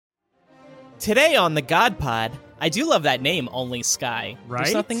Today on the God Pod, I do love that name, Only Sky. Right?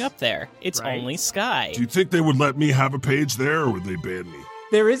 There's nothing up there. It's Only Sky. Do you think they would let me have a page there, or would they ban me?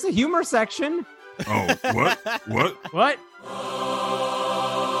 There is a humor section. Oh, what? What?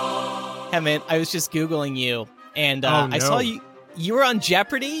 Hemant, I was just Googling you, and I saw you were on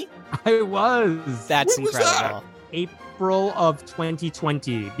Jeopardy? I was. That's When was incredible. April of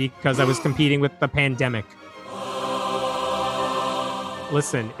 2020, because I was competing with the pandemic.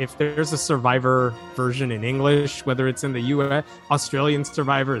 Listen, if there's a Survivor version in English, whether it's in the US, Australian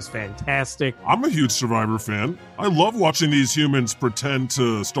Survivor is fantastic. I'm a huge Survivor fan. I love watching these humans pretend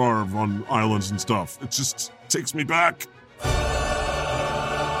to starve on islands and stuff. It just takes me back.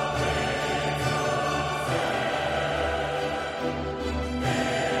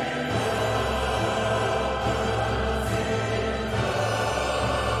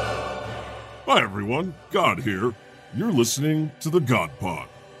 Hi everyone, God here. You're listening to the God Pod.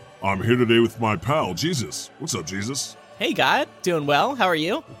 I'm here today with my pal, Jesus. What's up, Jesus? Hey, God. Doing well. How are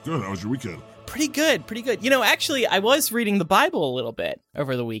you? Good, how was your weekend? Pretty good, pretty good. You know, actually, I was reading the Bible a little bit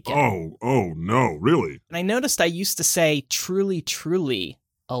over the weekend. Oh, no, really? And I noticed I used to say truly, truly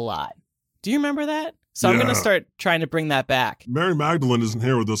a lot. Do you remember that? So I'm going to start trying to bring that back. Mary Magdalene isn't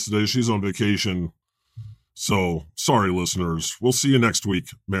here with us today. She's on vacation. So, sorry, listeners. We'll see you next week,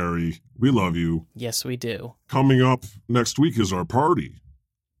 Mary. We love you. Yes, we do. Coming up next week is our party,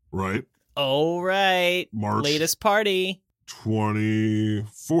 right? Oh, right. March Latest party.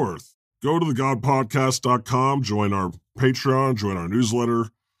 24th. Go to thegodpodcast.com, join our Patreon, join our newsletter,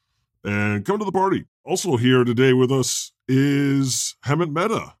 and come to the party. Also here today with us is Hemant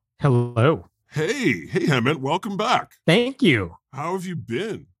Mehta. Hello. Hey, Hemant, welcome back. Thank you. How have you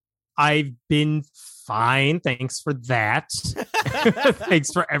been? I've been fine. Thanks for that.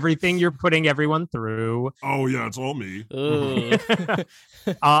 Thanks for everything you're putting everyone through. Oh, yeah, it's all me. Ooh.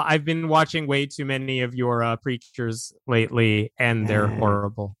 I've been watching way too many of your preachers lately, and they're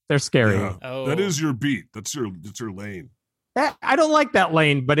horrible. They're scary. Yeah. Oh. That is your beat. That's your lane. I don't like that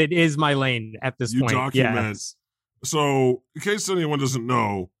lane, but it is my lane at this You point. document. Yes. So, in case anyone doesn't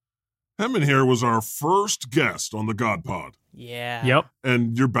know, Hemant here was our first guest on the God Pod. Yeah. Yep.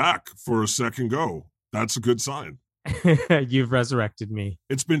 And you're back for a second go. That's a good sign. You've resurrected me.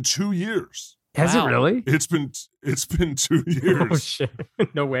 It's been 2 years. Has Wow. it really? It's been 2 years. Oh shit!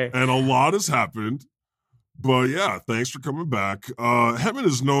 No way. And a lot has happened. But yeah, thanks for coming back. Hemant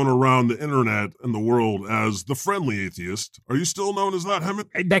is known around the internet and the world as the friendly atheist. Are you still known as that, Hemant?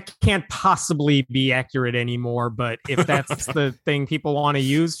 That can't possibly be accurate anymore. But if that's the thing people want to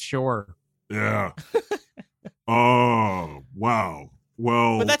use, sure. Yeah. Oh, wow.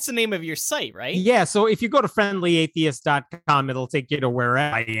 Well, But that's the name of your site, right? Yeah, so if you go to friendlyatheist.com, it'll take you to where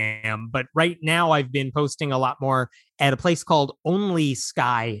I am. But right now, I've been posting a lot more at a place called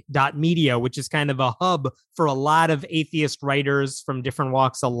onlysky.media, which is kind of a hub for a lot of atheist writers from different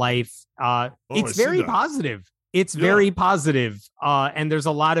walks of life. It's very positive. It's very positive. And there's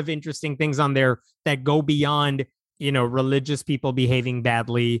a lot of interesting things on there that go beyond, religious people behaving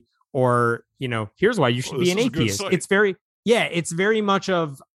badly or, here's why you should be an atheist. It's very much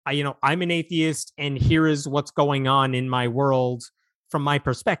of, I'm an atheist and here is what's going on in my world from my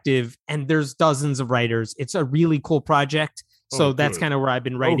perspective. And there's dozens of writers. It's a really cool project. So that's kind of where I've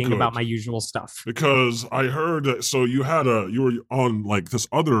been writing about my usual stuff. Because I heard, so you were on like this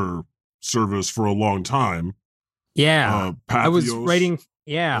other service for a long time. Yeah. I was Patheos. writing.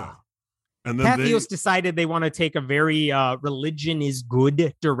 Yeah. And then Atheist decided they want to take a very religion is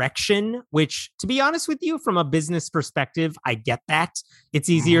good direction, which, to be honest with you, from a business perspective, I get that. It's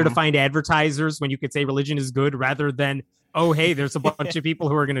easier to find advertisers when you could say religion is good rather than, oh, hey, there's a bunch of people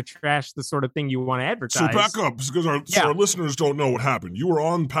who are going to trash the sort of thing you want to advertise. So back up, because our listeners don't know what happened. You were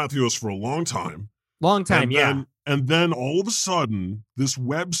on Patheos for a long time. And then all of a sudden, this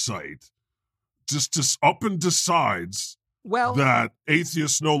website just up and decides that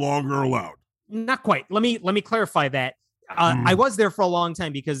atheists no longer are allowed. Not quite. Let me clarify that. I was there for a long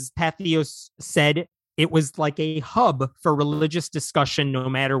time because Patheos said it was like a hub for religious discussion, no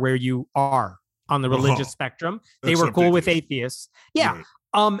matter where you are on the religious spectrum. They were cool with atheists. Yeah.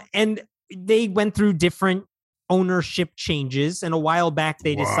 Right. And they went through different ownership changes. And a while back,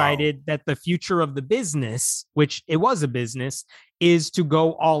 they decided that the future of the business, which it was a business, is to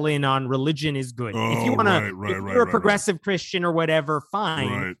go all in on religion is good. If you want to, if you're a progressive Christian or whatever, fine.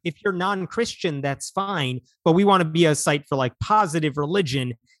 Right. If you're non-Christian, that's fine. But we want to be a site for like positive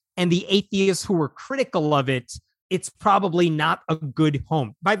religion. And the atheists who were critical of it, it's probably not a good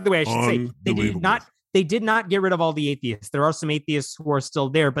home. By the way, I should say they did not get rid of all the atheists. There are some atheists who are still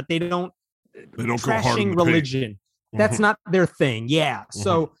there, but they don't go hard trashing religion. That's not their thing. Yeah.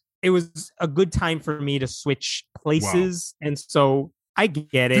 So it was a good time for me to switch places. Wow. And so I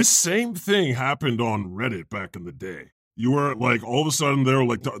get it. This same thing happened on Reddit back in the day. You were like, all of a sudden there,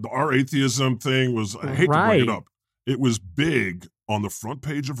 like our atheism thing was, I hate to bring it up. It was big on the front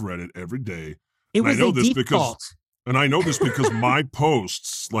page of Reddit every day. It was a default. And I know this because my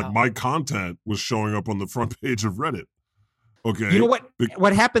posts, like my content was showing up on the front page of Reddit. Okay. You know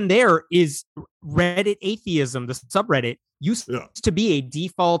what happened there is Reddit atheism, the subreddit, used to be a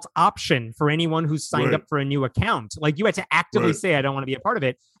default option for anyone who signed up for a new account. Like you had to actively say, I don't want to be a part of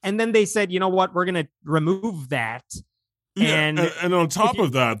it. And then they said, you know what, we're going to remove that. Yeah, and on top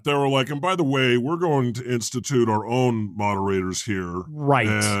of that, they were like, and by the way, we're going to institute our own moderators here. Right.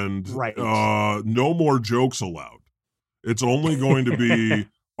 And no more jokes allowed. It's only going to be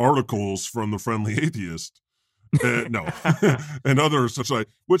articles from the Friendly Atheist. No, and others such like,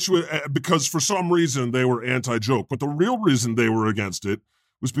 which was because for some reason they were anti-joke, but the real reason they were against it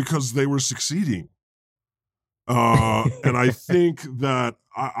was because they were succeeding. And I think that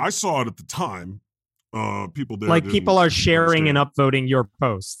I saw it at the time. People there, like people are sharing and upvoting your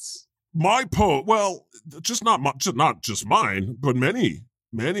posts. My post, well, not just mine, but many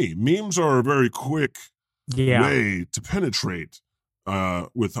memes are a very quick way to penetrate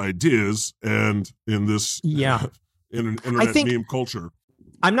with ideas, and in this in an internet meme culture.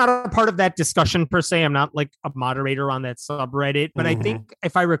 I'm not a part of that discussion per se. I'm not like a moderator on that subreddit, but I think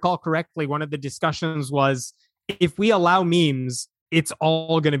if I recall correctly, one of the discussions was if we allow memes, it's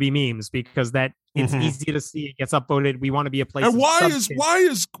all going to be memes because that it's easy to see. It gets upvoted. We want to be a place. And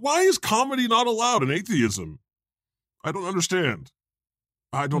why is comedy not allowed in atheism? I don't understand.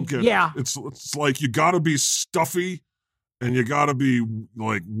 I don't get it. It's like you got to be stuffy and you got to be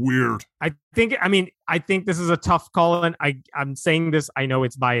like weird. I think this is a tough call, and I'm saying this. I know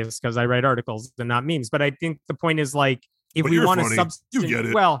it's biased because I write articles and not memes, but I think the point is like if we want to substitute, you get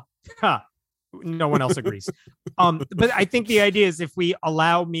it. Well, no one else agrees. But I think the idea is if we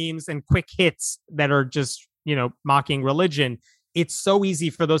allow memes and quick hits that are just, mocking religion, it's so easy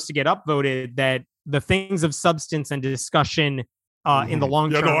for those to get upvoted that the things of substance and discussion in the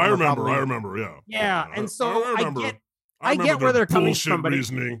long term. Yeah, no, I remember. Yeah. Yeah. And so I get where they're coming from, but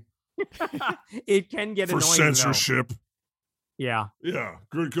reasoning. It can get for annoying, censorship. Though. Yeah. Yeah.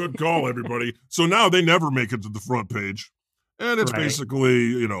 Good call, everybody. So now they never make it to the front page. And it's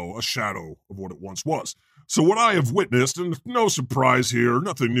basically, a shadow of what it once was. So what I have witnessed, and no surprise here,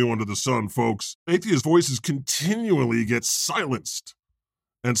 nothing new under the sun, folks, atheist voices continually get silenced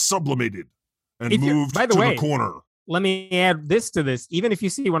and sublimated and moved to the corner. Let me add this to this. Even if you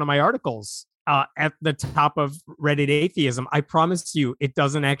see one of my articles at the top of Reddit atheism, I promise you it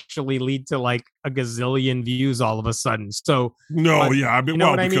doesn't actually lead to like a gazillion views all of a sudden. So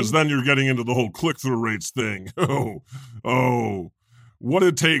because then you're getting into the whole click-through rates thing. Oh, what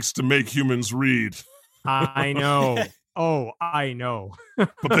it takes to make humans read. I know. Oh, I know.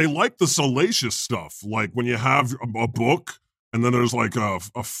 But they like the salacious stuff. Like when you have a book and then there's like a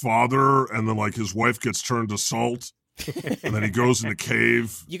father and then like his wife gets turned to salt. And then he goes in the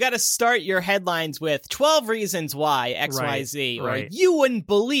cave. You got to start your headlines with 12 reasons why XYZ, or you wouldn't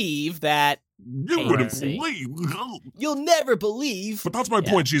believe that. You wouldn't believe. You'll never believe. But that's my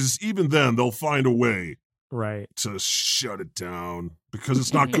point, Jesus. Even then, they'll find a way to shut it down because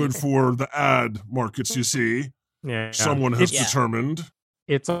it's not good for the ad markets, you see. Yeah. Someone has determined.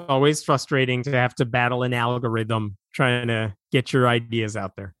 It's always frustrating to have to battle an algorithm trying to get your ideas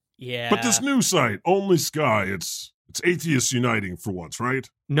out there. Yeah. But this new site, Only Sky, it's atheists uniting for once, right?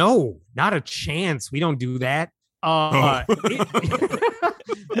 No, not a chance. We don't do that. No,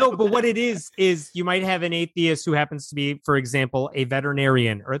 but what it is you might have an atheist who happens to be, for example, a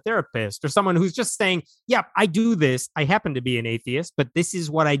veterinarian or a therapist or someone who's just saying, yeah, I do this. I happen to be an atheist, but this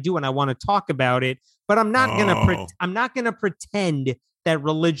is what I do and I want to talk about it. But I'm not going to pretend that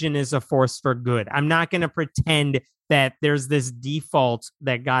religion is a force for good. I'm not going to pretend that there's this default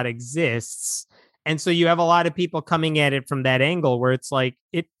that God exists. And so you have a lot of people coming at it from that angle where it's like,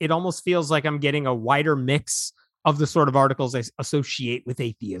 it almost feels like I'm getting a wider mix of the sort of articles I associate with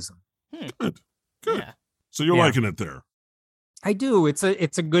atheism. Good. Yeah. So you're liking it there. I do. It's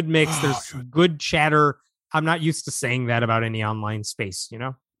a good mix. There's good chatter. I'm not used to saying that about any online space,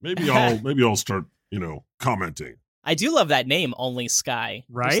 Maybe I'll start, commenting. I do love that name, Only Sky.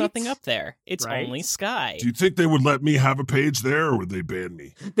 Right? There's nothing up there. It's Only Sky. Do you think they would let me have a page there, or would they ban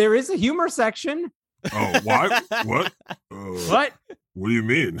me? There is a humor section. Oh, why? What? What? What do you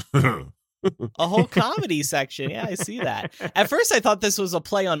mean? A whole comedy section. Yeah, I see that. At first, I thought this was a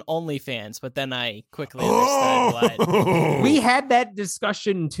play on OnlyFans, but then I quickly understood what. We had that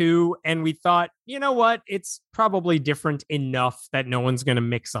discussion too, and we thought, you know what? It's probably different enough that no one's going to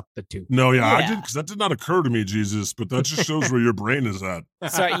mix up the two. No, I did, because that did not occur to me, Jesus, but that just shows where your brain is at.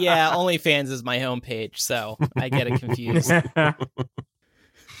 Sorry, yeah, OnlyFans is my homepage, so I get it confused. Good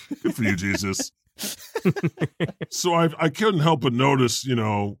for you, Jesus. So I couldn't help but notice,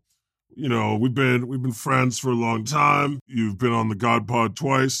 we've been friends for a long time. You've been on the God Pod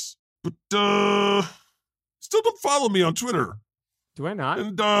twice, but still don't follow me on Twitter. Do I not?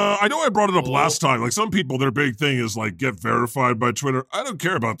 And I know I brought it up last time. Like, some people, their big thing is like get verified by Twitter. I don't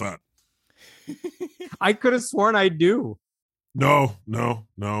care about that. I could have sworn I do. No. All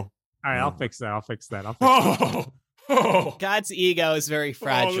right, I'll fix that. God's ego is very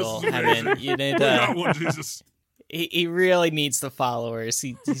fragile. You need got one, Jesus. He really needs the followers.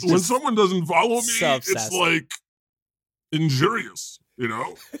 He's just when someone doesn't follow me, so it's like injurious,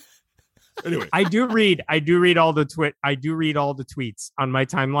 Anyway, I do read all the tweets on my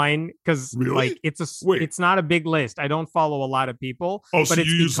timeline because really? It's not a big list. I don't follow a lot of people. Oh, so but it's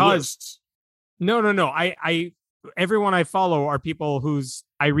you use because lists? No. I everyone I follow are people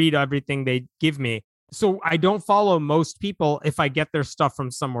I read everything they give me. So I don't follow most people if I get their stuff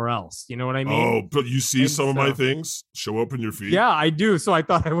from somewhere else. You know what I mean? Oh, but you see some of my things show up in your feed? Yeah, I do. So I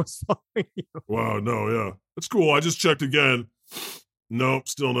thought I was following you. Wow, no, yeah. That's cool. I just checked again. Nope,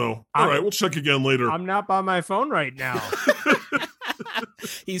 still no. All right, we'll check again later. I'm not by my phone right now.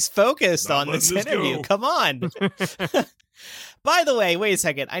 He's focused on this interview. Go. Come on. By the way, wait a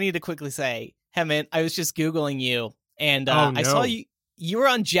second. I need to quickly say, Hemant, I was just Googling you, and I saw you were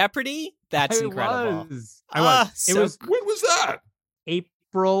on Jeopardy. That's incredible. I was. When was that?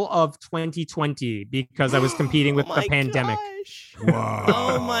 April of 2020, because I was competing with the pandemic. Wow.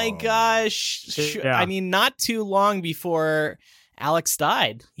 Oh my gosh. Yeah. I mean, not too long before Alex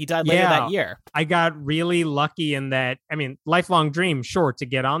died. He died later that year. I got really lucky in that. I mean, lifelong dream, sure, to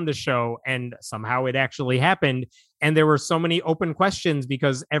get on the show, and somehow it actually happened. And there were so many open questions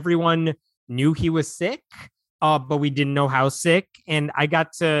because everyone knew he was sick, but we didn't know how sick. And I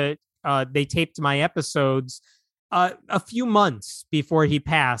got to, they taped my episodes a few months before he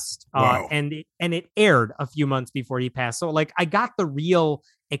passed. Wow. And it aired a few months before he passed. So like I got the real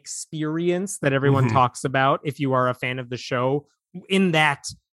experience that everyone talks about if you are a fan of the show, in that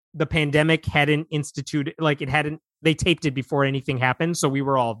the pandemic hadn't instituted, they taped it before anything happened. So we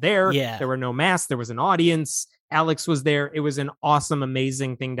were all there. Yeah. There were no masks. There was an audience. Alex was there. It was an awesome,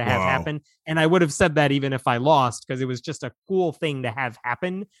 amazing thing to have happen. And I would have said that even if I lost, because it was just a cool thing to have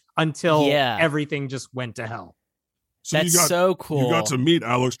happen until everything just went to hell. So that's so cool. You got to meet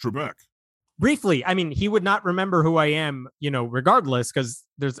Alex Trebek. Briefly. I mean, he would not remember who I am, regardless, because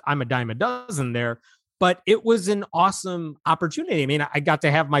I'm a dime a dozen there. But it was an awesome opportunity. I mean, I got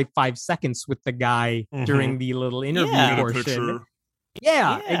to have my 5 seconds with the guy during the little interview portion.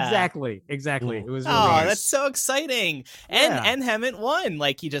 Yeah, exactly. It was really nice. That's so exciting. And Hemant won,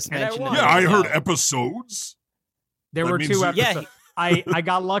 like you just mentioned. I heard episodes. There were 2 episodes. Yeah. I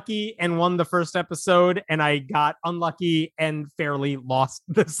got lucky and won the first episode, and I got unlucky and fairly lost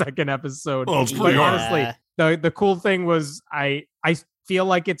the second episode. Well, it's pretty hard. Honestly, the cool thing was I feel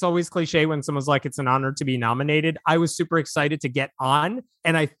like it's always cliche when someone's like, it's an honor to be nominated. I was super excited to get on,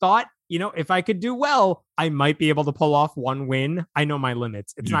 and I thought, if I could do well, I might be able to pull off one win. I know my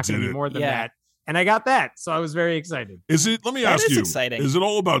limits. It's not going to be more than that. And I got that. So I was very excited. Let me ask you, exciting. Is it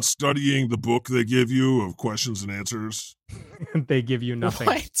all about studying the book they give you of questions and answers? They give you nothing.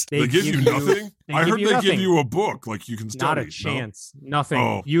 What? They give you nothing? I heard they give you a book like you can study. Not a chance. No?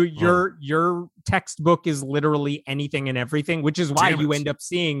 Nothing. Your textbook is literally anything and everything, which is why you end up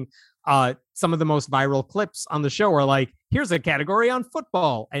seeing some of the most viral clips on the show are like, here's a category on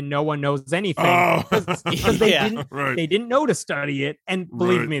football, and no one knows anything because they didn't know to study it. And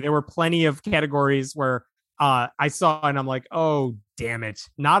believe me, there were plenty of categories where I saw and I'm like, oh, damn it.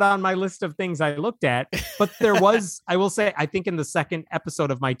 Not on my list of things I looked at, but there was, I will say, I think in the second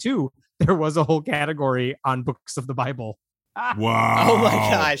episode of my 2, there was a whole category on books of the Bible. Wow. Oh my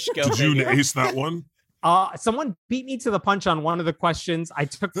gosh. Did you ace that one? Someone beat me to the punch on one of the questions. I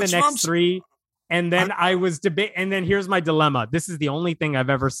took the next 3, and then I was and then here's my dilemma. This is the only thing I've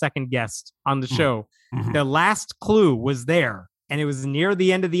ever second guessed on the show. The last clue was there, and it was near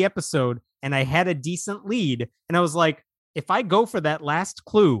the end of the episode, and I had a decent lead, and I was like, if I go for that last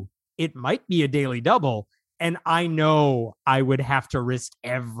clue, it might be a daily double, and I know I would have to risk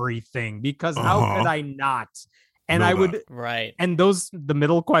everything because how could I not? And I would right. And the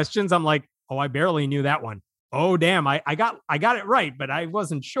middle questions, I'm like, oh, I barely knew that one. oh damn, I got it right, but I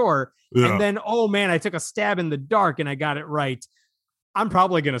wasn't sure. Yeah. And then, oh man, I took a stab in the dark and I got it right. I'm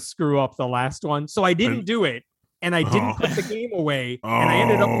probably going to screw up the last one. So I didn't do it. And I didn't put the game away. And I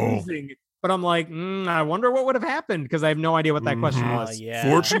ended up losing. But I'm like, I wonder what would have happened because I have no idea what that question was. Yeah.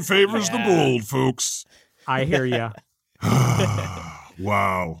 Fortune favors the bold, folks. I hear you.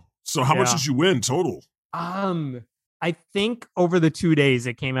 Wow. So how much did you win total? I think over the 2 days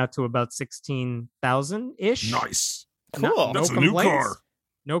it came out to about 16,000-ish. Nice. Cool. That's a new car.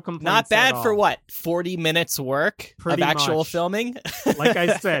 No complaints. Not bad for what? 40 minutes work Pretty of actual much. Filming? like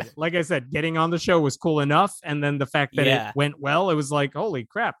I said, getting on the show was cool enough. And then the fact that it went well, it was like, holy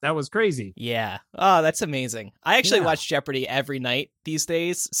crap, that was crazy. Yeah. Oh, that's amazing. I actually watch Jeopardy every night these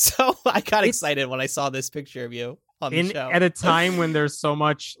days. So I got excited when I saw this picture of you on the show. At a time when there's so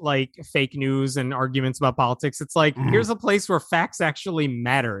much like fake news and arguments about politics, it's like, here's a place where facts actually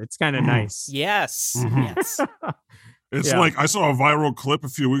matter. It's kind of nice. Yes. Yes. It's like I saw a viral clip a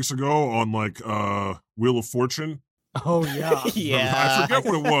few weeks ago on like Wheel of Fortune. Oh yeah. Yeah. I forget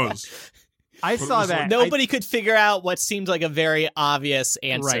what it was. I saw that. Like, nobody could figure out what seemed like a very obvious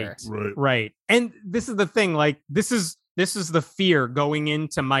answer. Right. And this is the thing, like this is the fear going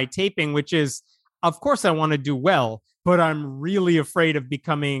into my taping, which is, of course I want to do well, but I'm really afraid of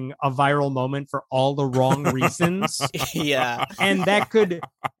becoming a viral moment for all the wrong reasons. Yeah. And that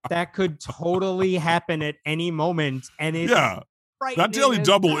could totally happen at any moment. And it's that Daily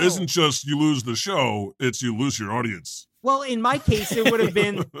Double isn't just you lose the show, it's you lose your audience. Well, in my case, it would have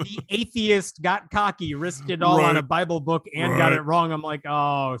been the atheist got cocky, risked it all on a Bible book and got it wrong. I'm like,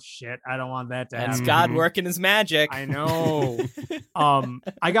 oh shit, I don't want that to happen. That's God working his magic. I know.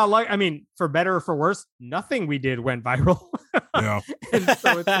 I got like, I mean, for better or for worse, nothing we did went viral. Yeah. And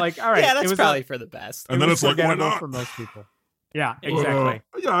so it's like, all right. Yeah, that's probably for the best. And then it's like, why not? For most people. Yeah, exactly.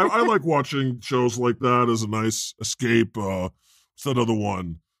 I like watching shows like that as a nice escape. What's that other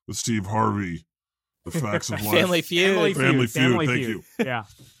one with Steve Harvey? The Facts of Life. Family Feud. Family Feud. Thank you. Yeah.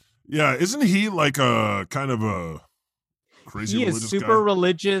 Yeah. Isn't he like a kind of a crazy religious guy? He is super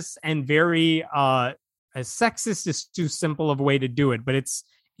religious and very sexist is too simple of a way to do it. But it's,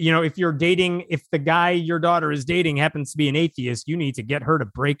 if the guy your daughter is dating happens to be an atheist, you need to get her to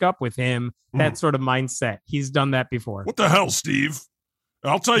break up with him. That sort of mindset. He's done that before. What the hell, Steve?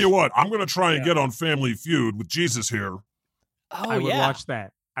 I'll tell you what. I'm going to try and get on Family Feud with Jesus here. Oh, I would watch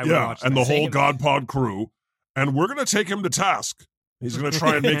that. And the whole God Pod crew, and we're gonna take him to task. He's gonna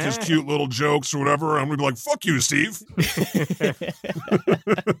try and make his cute little jokes or whatever, and we'd be like, "Fuck you, Steve."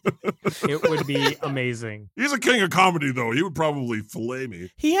 It would be amazing. He's a king of comedy, though. He would probably fillet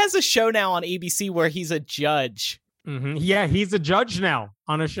me. He has a show now on ABC where he's a judge. Mm-hmm. Yeah, he's a judge now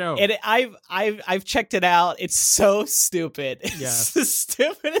on a show, and I've checked it out. It's so stupid. It's the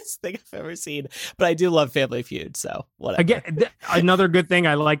stupidest thing I've ever seen. But I do love Family Feud, so whatever. Again, another good thing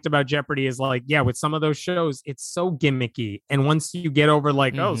I liked about Jeopardy is like, with some of those shows, it's so gimmicky, and once you get over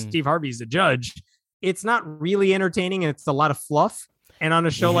like, oh, Steve Harvey's a judge, it's not really entertaining, and it's a lot of fluff. And on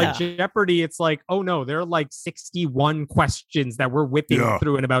a show like Jeopardy, it's like, oh no, there are like 61 questions that we're whipping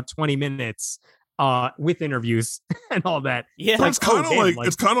through in about 20 minutes. With interviews and all that. Yeah. So it's kind of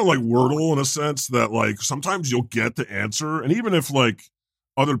like Wordle in a sense that like sometimes you'll get the answer, and even if like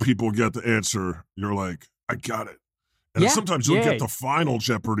other people get the answer, you're like, I got it. And then sometimes you'll get the final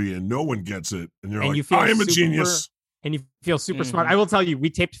Jeopardy and no one gets it, and you're like, I am a genius. And you feel super smart. I will tell you,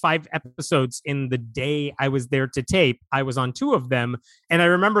 we taped 5 episodes in the day I was there to tape. I was on 2 of them, and I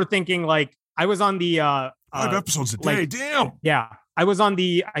remember thinking like I was on the 5 episodes a day. Damn. Yeah. I was on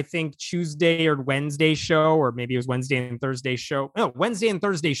the, I think, Tuesday or Wednesday show, or maybe it was Wednesday and Thursday show. No, Wednesday and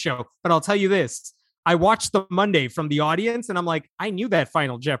Thursday show. But I'll tell you this. I watched the Monday from the audience, and I'm like, I knew that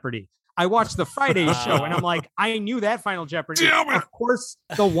Final Jeopardy. I watched the Friday show, and I'm like, I knew that Final Jeopardy. Damn it. Of course,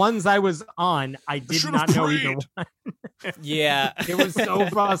 the ones I was on, I did not know either one. Yeah. It was so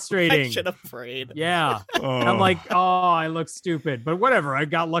frustrating. I should have prayed. Yeah. And I'm like, oh, I look stupid. But whatever. I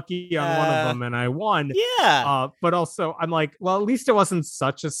got lucky on one of them and I won. Yeah. But also, I'm like, well, at least it wasn't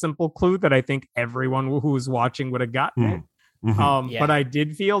such a simple clue that I think everyone who was watching would have gotten it. But I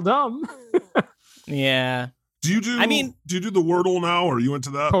did feel dumb. Yeah. Do you do the Wordle now? Or are you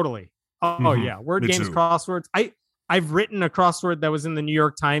into that? Totally. Oh, yeah. Word games, crosswords. I've written a crossword that was in the New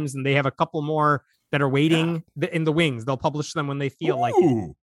York Times, and they have a couple more that are waiting in the wings. They'll publish them when they feel like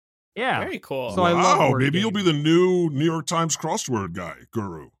it. Yeah. Very cool. So I love maybe you'll be the new New York Times crossword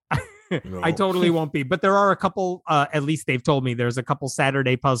guru. I totally won't be, but there are a couple, at least they've told me there's a couple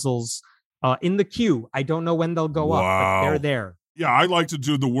Saturday puzzles in the queue. I don't know when they'll go up, but they're there. I like to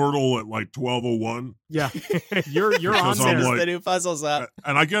do the Wordle at like 12:01. Yeah, you're on there. Like, the new puzzles up,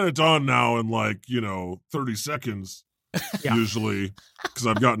 and I get it done now in like 30 seconds usually because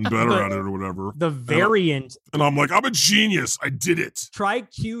I've gotten better at it or whatever. The variant, and I'm like, I'm a genius. I did it. Try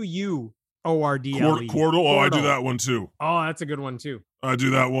QUORDLE. Quordle. Oh, I do that one too. Oh, that's a good one too. I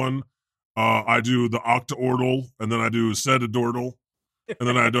do that one. I do the octaordle, and then I do sedadordle, and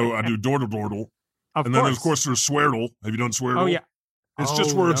then I do dordledordle. And then, of course, there's sweardle. Have you done sweardle? Oh, yeah. It's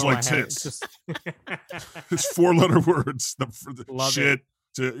just words like tits. It's 4-letter words. Shit.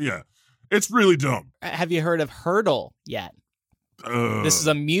 Yeah. It's really dumb. Have you heard of Hurdle yet? This is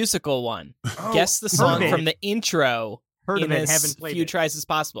a musical one. Guess the song from the intro in as few tries as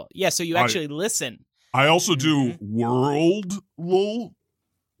possible. Yeah, so you actually listen. I also do Worldle,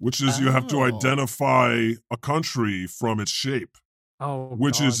 which is you have to identify a country from its shape.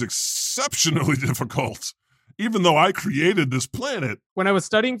 Which is exceptionally difficult, even though I created this planet. When I was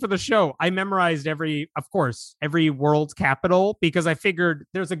studying for the show, I memorized every world capital because I figured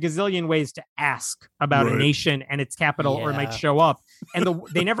there's a gazillion ways to ask about a nation and its capital or it might show up. And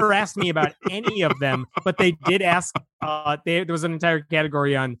they never asked me about any of them, but they did ask. There was an entire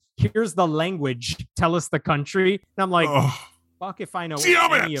category on, here's the language, tell us the country. And I'm like, fuck if I know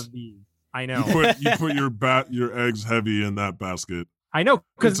any of these. I know. You put your eggs heavy in that basket. I know,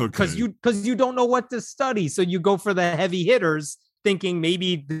 because you don't know what to study, so you go for the heavy hitters, thinking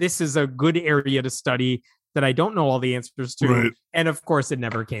maybe this is a good area to study that I don't know all the answers to. Right. And of course, it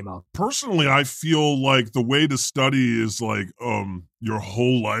never came up. Personally, I feel like the way to study is like your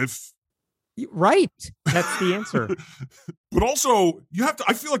whole life. Right, that's the answer. But also, you have to.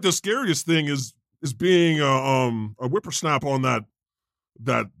 I feel like the scariest thing is being a whippersnapper on that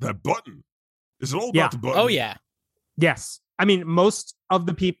button. Is it all about the button? Oh yeah. Yes. I mean, most of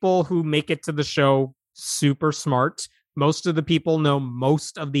the people who make it to the show, super smart. Most of the people know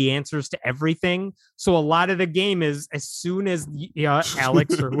most of the answers to everything. So a lot of the game is as soon as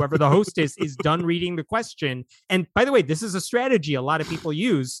Alex or whoever the host is done reading the question. And by the way, this is a strategy a lot of people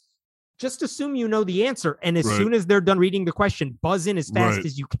use. Just assume you know the answer. And as soon as they're done reading the question, buzz in as fast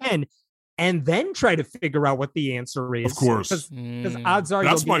as you can. And then try to figure out what the answer is. Of course. Because odds are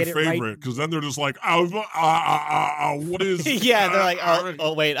that's you'll my get favorite, because then they're just like, what is... Yeah, they're like,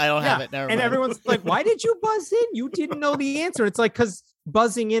 oh, wait, I don't have it. Never mind. And everyone's like, why did you buzz in? You didn't know the answer. It's like, because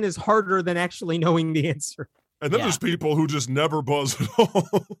buzzing in is harder than actually knowing the answer. And then there's people who just never buzz at all.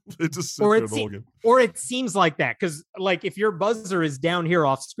 They just sit there again. Or it seems like that, because like if your buzzer is down here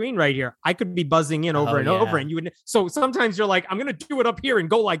off screen right here, I could be buzzing in over and over, and you would. So sometimes you're like, I'm going to do it up here and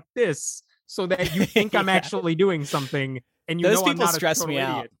go like this, so that you think I'm actually doing something, and you Those know people I'm not stress a me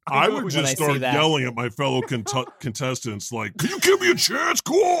out. idiot. I would just start yelling at my fellow contestants, like, "Can you give me a chance?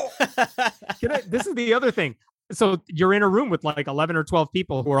 Cool." This is the other thing. So you're in a room with like 11 or 12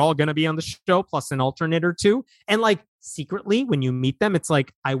 people who are all going to be on the show, plus an alternate or two. And like secretly, when you meet them, it's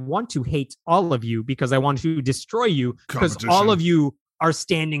like, I want to hate all of you because I want to destroy you because all of you are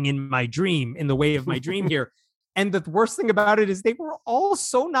standing in my dream, in the way of my dream here. And the worst thing about it is they were all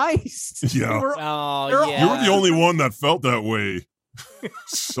so nice. Yeah. You were the only one that felt that way.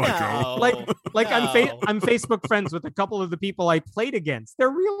 Psycho. Like I'm Facebook friends with a couple of the people I played against. They're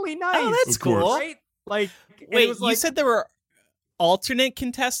really nice. Oh, that's cool. Right? Like, wait, you said there were alternate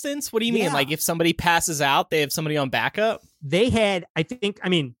contestants? What do you mean? Like if somebody passes out, they have somebody on backup? They had, I think,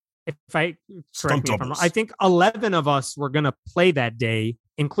 if I correct me if I'm wrong, I think 11 of us were going to play that day,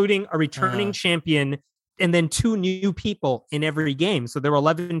 including a returning champion and then 2 new people in every game. So there were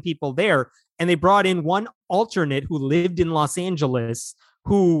 11 people there, and they brought in one alternate who lived in Los Angeles,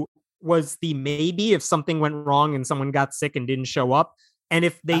 who was the maybe if something went wrong and someone got sick and didn't show up. And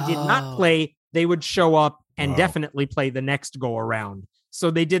if they did not play, they would show up and definitely play the next go around.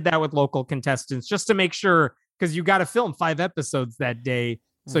 So they did that with local contestants just to make sure, because you got to film 5 episodes that day.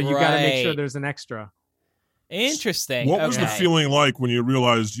 So you got to make sure there's an extra. Interesting. What was the feeling like when you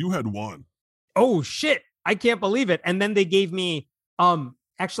realized you had won? Oh, shit. I can't believe it. And then they gave me,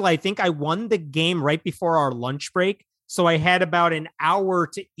 actually, I think I won the game right before our lunch break. So I had about an hour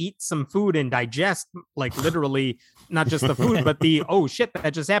to eat some food and digest, like literally not just the food, but the, oh shit,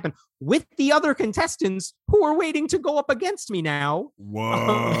 that just happened, with the other contestants who are waiting to go up against me now. What?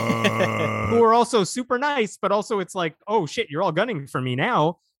 Who are also super nice, but also it's like, oh shit, you're all gunning for me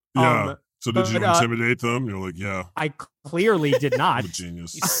now. Yeah. So did you intimidate them? You're like, yeah. I clearly did not. I'm a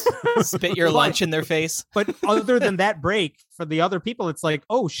genius. Spit your lunch in their face. But other than that break, for the other people, it's like,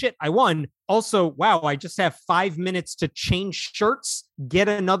 oh shit, I won. Also, wow, I just have 5 minutes to change shirts, get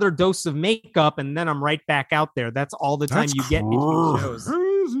another dose of makeup, and then I'm right back out there. That's all the time you get between shows.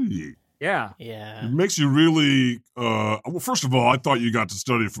 Crazy. Yeah. It makes you really, well, first of all, I thought you got to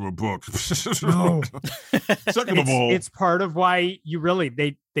study from a book. No. Second of all, it's part of why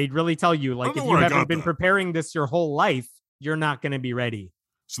they'd really tell you, like, if you haven't been preparing this your whole life, you're not going to be ready.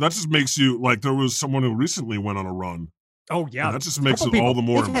 So that just makes you, like, there was someone who recently went on a run. Oh, yeah. And that just makes it all the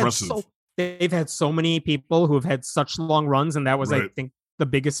more impressive. They've had so many people who have had such long runs, and that was, I think, the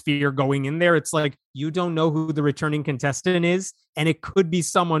biggest fear going in there. It's like, you don't know who the returning contestant is, and it could be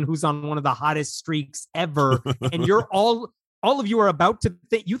someone who's on one of the hottest streaks ever. And you're all of you are about to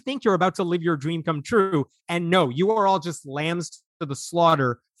think, you think you're about to live your dream come true. And no, you are all just lambs to the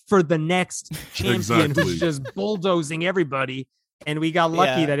slaughter for the next champion who's just bulldozing everybody. And we got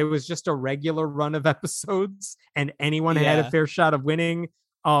lucky that it was just a regular run of episodes and anyone had a fair shot of winning.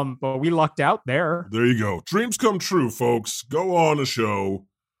 But we lucked out there. There you go. Dreams come true, folks. Go on a show.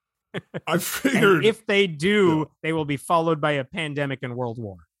 I figured and if they do, they will be followed by a pandemic and world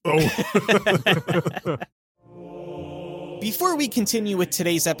war. Oh. Before we continue with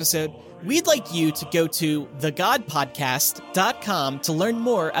today's episode, we'd like you to go to thegodpodcast.com to learn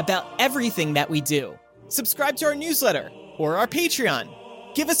more about everything that we do. Subscribe to our newsletter or our Patreon.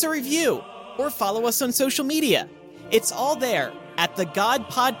 Give us a review or follow us on social media. It's all there at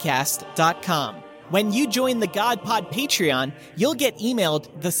thegodpodcast.com. When you join the God Pod Patreon, you'll get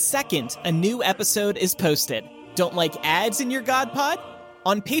emailed the second a new episode is posted. Don't like ads in your God Pod?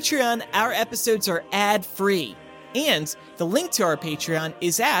 On Patreon, our episodes are ad-free. And the link to our Patreon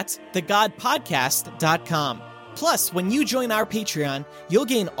is at thegodpodcast.com. Plus, when you join our Patreon, you'll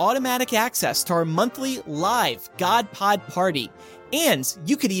gain automatic access to our monthly live God Pod party. And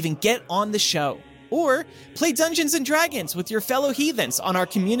you could even get on the show. Or play Dungeons & Dragons with your fellow heathens on our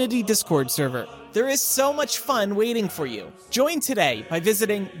community Discord server. There is so much fun waiting for you. Join today by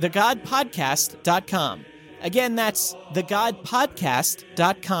visiting thegodpodcast.com. Again, that's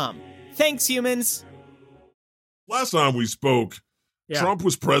thegodpodcast.com. Thanks, humans. Last time we spoke, Trump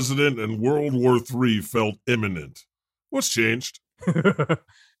was president and World War III felt imminent. What's changed?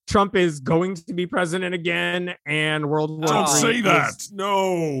 Trump is going to be president again, and World War III. Don't say that.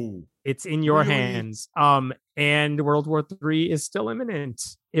 No. It's in your hands. And World War III is still imminent,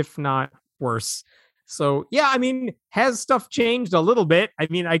 if not worse. So, yeah, I mean, has stuff changed a little bit? I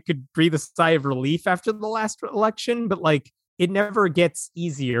mean, I could breathe a sigh of relief after the last election, but like, it never gets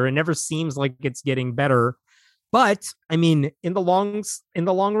easier. It never seems like it's getting better. But I mean, in the long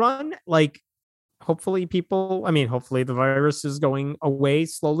run, like, hopefully hopefully the virus is going away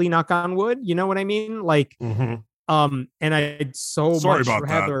slowly, knock on wood. You know what I mean? Like, and I'd sorry about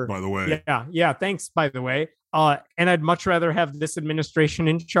that, by the way. Yeah. Thanks, by the way. And I'd much rather have this administration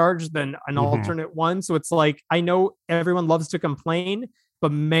in charge than an alternate one. So it's like, I know everyone loves to complain,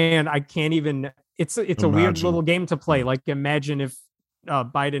 but man, I can't even. It's a weird little game to play. Like, imagine if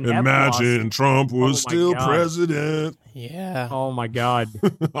Biden had lost. Trump was still president. Yeah. Oh my God.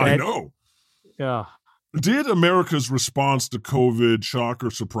 I know. Yeah. Did America's response to COVID shock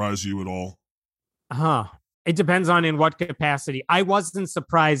or surprise you at all? It depends on in what capacity. I wasn't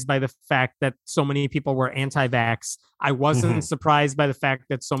surprised by the fact that so many people were anti-vax. I wasn't surprised by the fact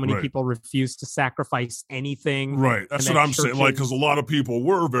that so many people refused to sacrifice anything. Right. That's what I'm saying. Like, because a lot of people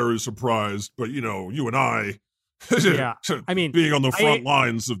were very surprised, but you know, you and I, I mean, being on the front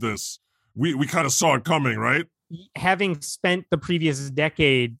lines of this, we kind of saw it coming, right? Having spent the previous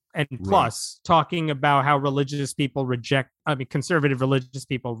decade and plus talking about how conservative religious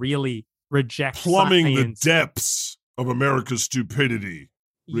people really reject plumbing science. The depths of America's stupidity.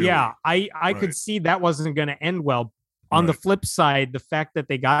 Really. Yeah, I could see that wasn't going to end well. On the flip side, the fact that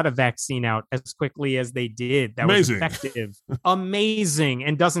they got a vaccine out as quickly as they did, that was effective. Amazing,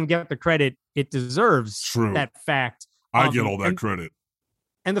 and doesn't get the credit it deserves. True. That fact. I get all that credit.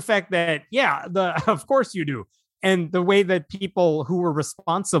 And the fact that, of course you do. And the way that people who were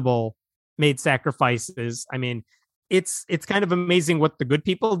responsible made sacrifices. I mean, it's kind of amazing what the good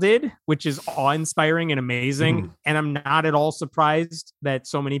people did, which is awe-inspiring and amazing. And I'm not at all surprised that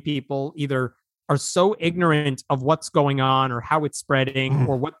so many people either are so ignorant of what's going on or how it's spreading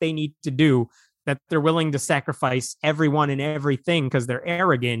or what they need to do that they're willing to sacrifice everyone and everything because they're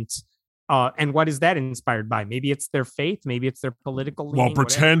arrogant. And what is that inspired by? Maybe it's their faith. Maybe it's their political leaning, while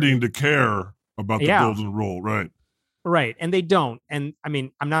pretending to care about the golden rule. Right. And they don't. And I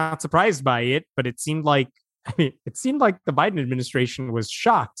mean, I'm not surprised by it, but it seemed like the Biden administration was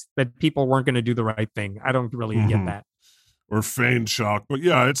shocked that people weren't going to do the right thing. I don't really get that. Or feigned shock. But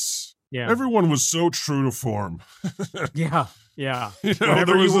everyone was so true to form. Yeah. You know,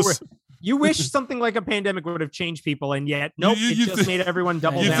 you wish something like a pandemic would have changed people, and yet, nope, it just made everyone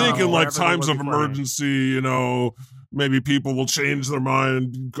double down. You think in like times of emergency, you know, maybe people will change their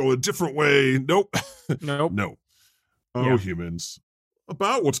mind, go a different way. Nope. Nope. No. Oh, humans.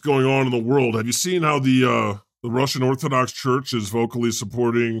 About what's going on in the world, have you seen how the Russian Orthodox Church is vocally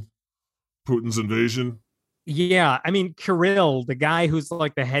supporting Putin's invasion? Yeah, I mean, Kirill, the guy who's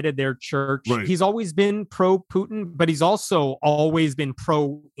like the head of their church, he's always been pro-Putin, but he's also always been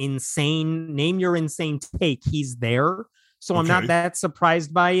pro-insane. Name your insane take. He's there. So I'm not that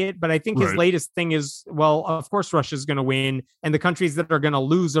surprised by it. But I think his latest thing is, well, of course, Russia's going to win. And the countries that are going to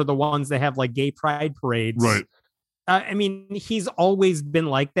lose are the ones that have like gay pride parades. Right. I mean, he's always been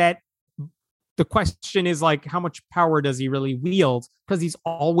like that. The question is like, how much power does he really wield? Because he's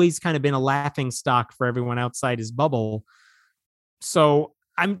always kind of been a laughing stock for everyone outside his bubble. So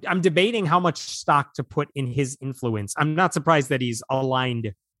I'm debating how much stock to put in his influence. I'm not surprised that he's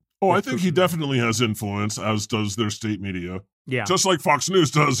aligned. Oh, I think he definitely has influence, as does their state media. Yeah. Just like Fox News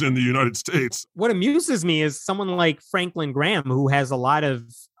does in the United States. What amuses me is someone like Franklin Graham, who has a lot of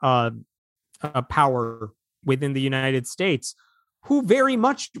power within the United States, who very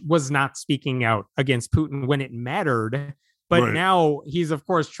much was not speaking out against Putin when it mattered. But now he's, of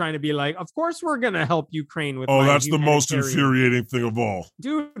course, trying to be like, of course, we're going to help Ukraine with. Oh, that's the most infuriating thing of all.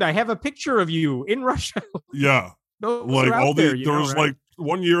 Dude, I have a picture of you in Russia. Yeah. Those like all there, there was like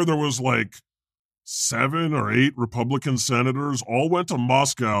 1 year there was like 7 or 8 Republican senators all went to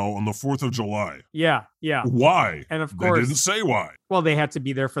Moscow on the 4th of July. Yeah. Why? And of course, they didn't say why. Well, they had to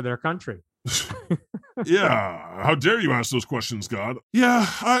be there for their country. Yeah, how dare you ask those questions, God? Yeah,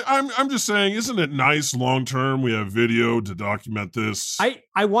 I'm just saying, isn't it nice long term we have video to document this?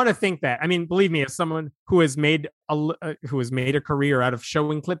 I want to think that. I mean, believe me, as someone who has made a career out of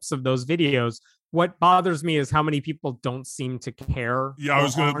showing clips of those videos, what bothers me is how many people don't seem to care. Yeah,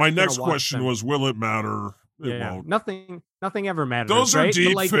 my next question was, will it matter? It won't. Nothing ever matters. Those are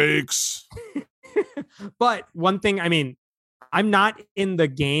deep fakes. But one thing, I mean, I'm not in the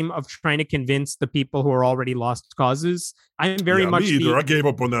game of trying to convince the people who are already lost causes. I'm very much. Me either. I gave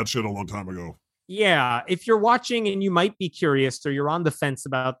up on that shit a long time ago. Yeah, if you're watching and you might be curious or you're on the fence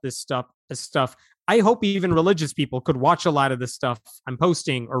about this stuff, I hope even religious people could watch a lot of the stuff I'm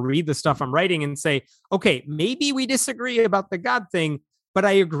posting or read the stuff I'm writing and say, okay, maybe we disagree about the God thing, but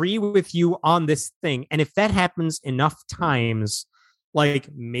I agree with you on this thing. And if that happens enough times, like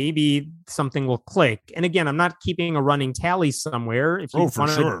maybe something will click. And again, I'm not keeping a running tally somewhere. If you for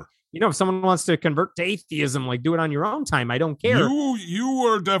sure. If someone wants to convert to atheism, like do it on your own time. I don't care. You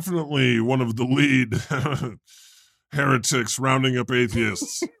are definitely one of the lead heretics rounding up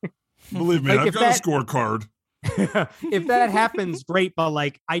atheists. Believe me, I've got a scorecard. If that happens, great. But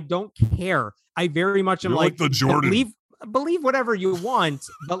like, I don't care. I very much am like the Jordan. Believe whatever you want,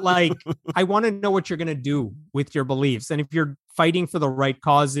 but like, I want to know what you're going to do with your beliefs. And if you're fighting for the right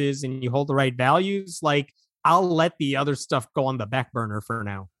causes and you hold the right values, like I'll let the other stuff go on the back burner for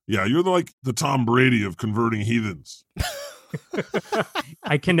now. Yeah, you're like the Tom Brady of converting heathens.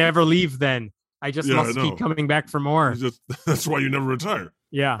 I can never leave then. I just must keep coming back for more. That's why you never retire.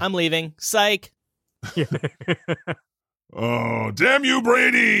 Yeah. I'm leaving. Psych. Oh, damn you,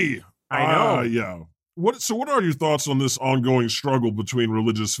 Brady. I know. Yeah. What are your thoughts on this ongoing struggle between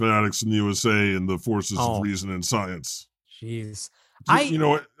religious fanatics in the USA and the forces of reason and science? Jeez.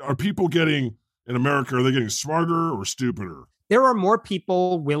 Are people in America, are they getting smarter or stupider? There are more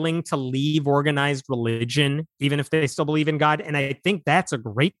people willing to leave organized religion, even if they still believe in God. And I think that's a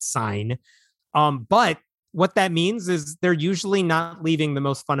great sign. But what that means is they're usually not leaving the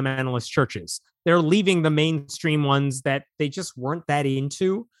most fundamentalist churches. They're leaving the mainstream ones that they just weren't that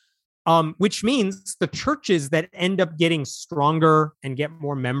into. Which means the churches that end up getting stronger and get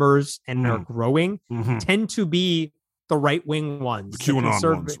more members and are growing tend to be the right-wing ones. The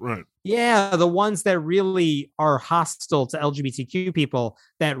QAnon ones, right. Yeah, the ones that really are hostile to LGBTQ people,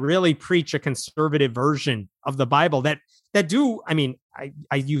 that really preach a conservative version of the Bible, that do, I mean,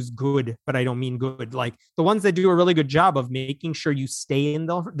 I use good, but I don't mean good. Like the ones that do a really good job of making sure you stay in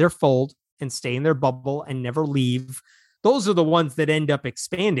their fold and stay in their bubble and never leave. Those are the ones that end up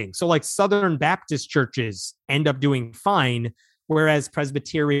expanding. So like Southern Baptist churches end up doing fine, whereas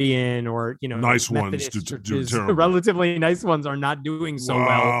Presbyterian or, nice Methodist ones churches, do relatively nice ones are not doing so well.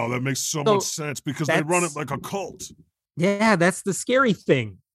 Wow, that makes so much sense because they run it like a cult. Yeah, that's the scary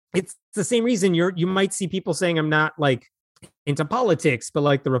thing. It's the same reason you might see people saying I'm not like into politics, but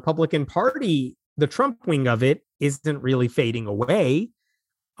like the Republican Party, the Trump wing of it isn't really fading away.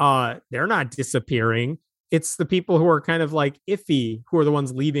 They're not disappearing. It's the people who are kind of like iffy who are the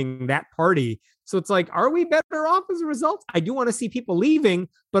ones leaving that party. So it's like, are we better off as a result? I do want to see people leaving,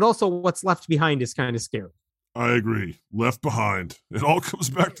 but also what's left behind is kind of scary. I agree. Left Behind. It all comes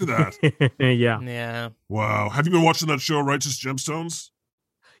back to that. Yeah. Wow. Have you been watching that show, Righteous Gemstones?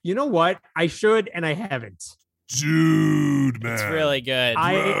 You know what? I should, and I haven't. Dude, man. It's really good.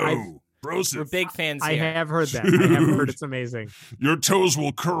 We're big fans here. I have heard that. I have heard it's amazing. Your toes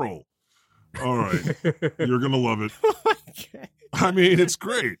will curl. All right. You're going to love it. Okay. I mean, it's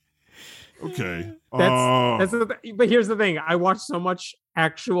great. Okay. But here's the thing. I watch so much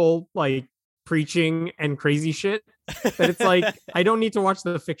actual, like, preaching and crazy shit that it's like I don't need to watch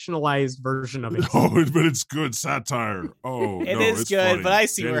the fictionalized version of it. No, but it's good satire. Oh, it is good, funny. but I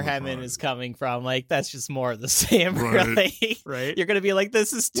see where Hemant is coming from. Like, that's just more of the same, really. Right. You're gonna be like,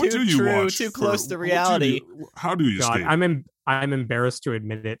 this is too true, too close to reality. How do you? God, I'm embarrassed to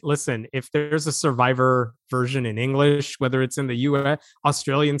admit it. Listen, if there's a Survivor version in English, whether it's in the US,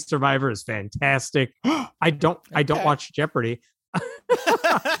 Australian Survivor is fantastic. I don't watch Jeopardy.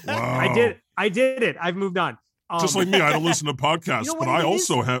 Wow. I did it. I've moved on. Just like me, I don't listen to podcasts, but I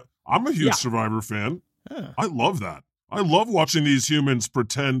also have. I'm a huge Survivor fan. Huh. I love that. I love watching these humans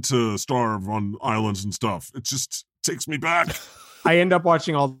pretend to starve on islands and stuff. It just takes me back. I end up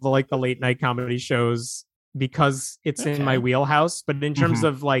watching all the late night comedy shows because it's in my wheelhouse. But in terms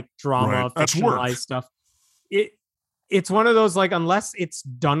of like drama, fictionalized stuff, it's one of those, like, unless it's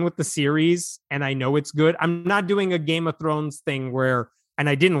done with the series and I know it's good, I'm not doing a Game of Thrones thing and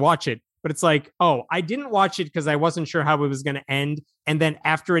I didn't watch it, but it's like, oh, I didn't watch it because I wasn't sure how it was going to end. And then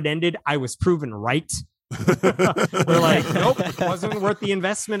after it ended, I was proven right. We're like, nope, it wasn't worth the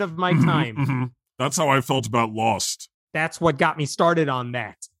investment of my time. Mm-hmm. That's how I felt about Lost. That's what got me started on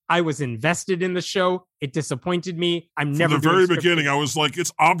that. I was invested in the show. It disappointed me. From the very beginning, I was like,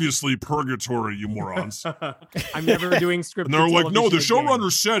 it's obviously purgatory, you morons. I'm never doing scripted. And they're like, no, the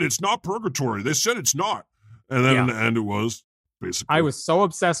showrunner said it's not purgatory. They said it's not. And then in the end, it was, basically. I was so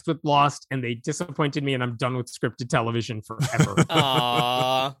obsessed with Lost, and they disappointed me, and I'm done with scripted television forever.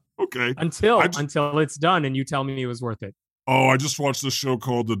 Aww. Okay. Until it's done, and you tell me it was worth it. Oh, I just watched this show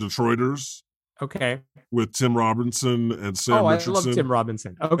called The Detroiters. Okay. With Tim Robinson and Sam Richardson. I love Tim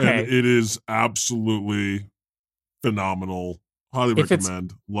Robinson. Okay. And it is absolutely phenomenal. Highly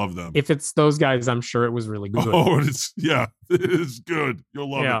recommend. Love them. If it's those guys, I'm sure it was really good. Oh, it is good.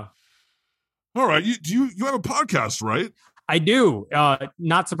 You'll love it. All right. You have a podcast, right? I do.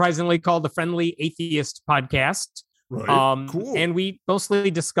 Not surprisingly, called the Friendly Atheist Podcast. Right. Cool. And we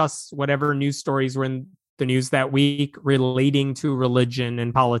mostly discuss whatever news stories were in the news that week relating to religion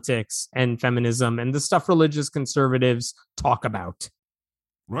and politics and feminism and the stuff religious conservatives talk about.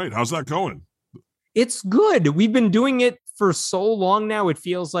 Right. How's that going? It's good. We've been doing it for so long now. It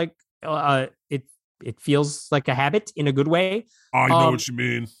feels like it feels like a habit in a good way. I know what you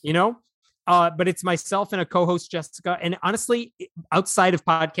mean. But it's myself and a co-host, Jessica. And honestly, outside of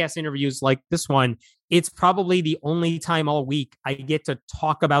podcast interviews like this one, it's probably the only time all week I get to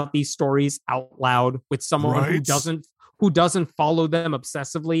talk about these stories out loud with someone who doesn't follow them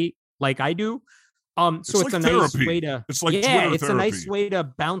obsessively like I do. So it's like a nice way to it's like Twitter it's a nice way to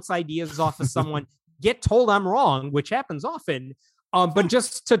bounce ideas off of someone, get told I'm wrong, which happens often. But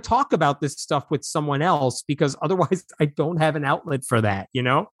just to talk about this stuff with someone else, because otherwise I don't have an outlet for that,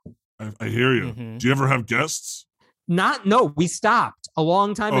 I hear you. Mm-hmm. Do you ever have guests? No, we stopped a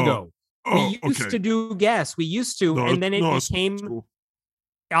long time ago. We used to do guests. We used to, and then it became. Cool.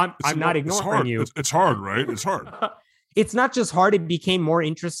 I'm not ignoring you. It's hard, right? It's hard. It's not just hard. It became more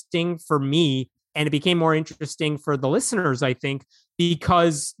interesting for me, and it became more interesting for the listeners, I think,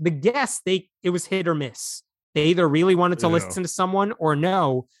 because the guests, it was hit or miss. They either really wanted to listen to someone or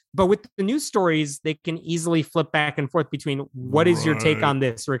no. But with the news stories, they can easily flip back and forth between what is your take on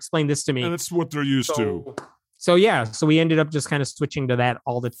this or explain this to me. And that's what they're used to. So we ended up just kind of switching to that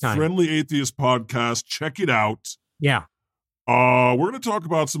all the time. Friendly Atheist Podcast. Check it out. Yeah. We're going to talk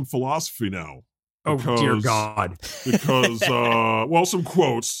about some philosophy now. Dear God. Because, some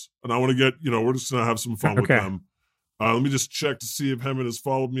quotes. And I want to get, we're just going to have some fun with them. Let me just check to see if Hemant has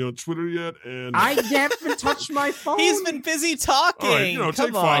followed me on Twitter yet. And I haven't touched my phone. He's been busy talking. All right,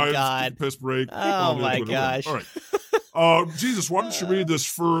 Come on, God. Piss break. Oh, my gosh. All right. Jesus, why don't you read this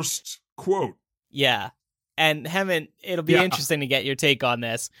first quote? Yeah. And Hemant, it'll be interesting to get your take on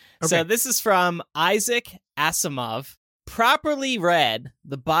this. Okay. So this is from Isaac Asimov. Properly read,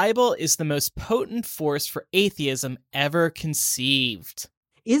 the Bible is the most potent force for atheism ever conceived.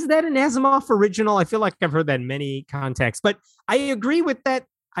 Is that an Asimov original? I feel like I've heard that in many contexts, but I agree with that.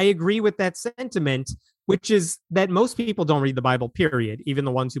 I agree with that sentiment, which is that most people don't read the Bible, period, even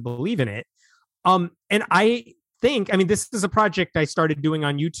the ones who believe in it. And I think, this is a project I started doing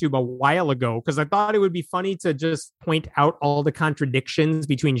on YouTube a while ago because I thought it would be funny to just point out all the contradictions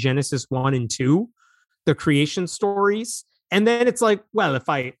between Genesis 1 and 2. the creation stories. And then it's like, well, if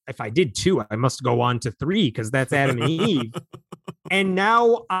I did 2, I must go on to 3 because that's Adam and Eve. And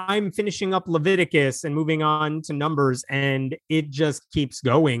now I'm finishing up Leviticus and moving on to Numbers, and it just keeps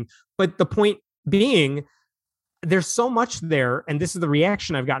going. But the point being, there's so much there, and this is the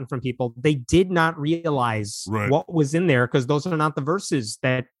reaction I've gotten from people. They did not realize what was in there because those are not the verses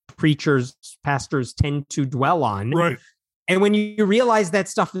that preachers, pastors tend to dwell on. Right. And when you realize that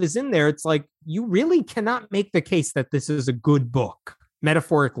stuff is in there, it's like you really cannot make the case that this is a good book,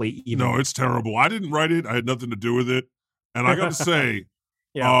 metaphorically even. No, it's terrible. I didn't write it. I had nothing to do with it. And I got to say,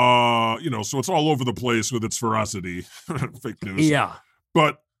 so it's all over the place with its veracity. Fake news. Yeah.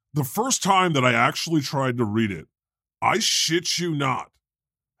 But the first time that I actually tried to read it, I shit you not,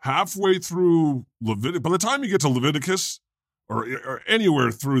 halfway through Leviticus, by the time you get to Leviticus or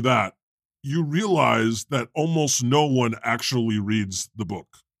anywhere through that, you realize that almost no one actually reads the book.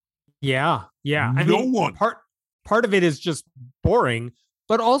 Yeah. No one. Part of it is just boring,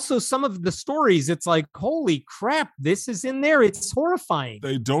 but also some of the stories, it's like, holy crap, this is in there. It's horrifying.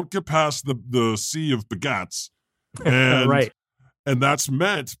 They don't get past the sea of begats. And, right. And that's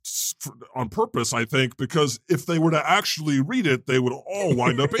meant on purpose, I think, because if they were to actually read it, they would all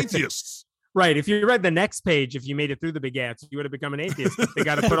wind up atheists. Right. If you read the next page, if you made it through the begats, you would have become an atheist. They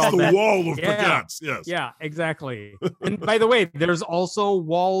got to put all the that. Wall of begats. Yes. Yeah, exactly. And by the way, there's also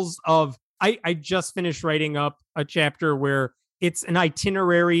walls of, I just finished writing up a chapter where it's an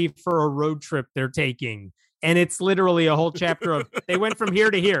itinerary for a road trip they're taking. And it's literally a whole chapter of, they went from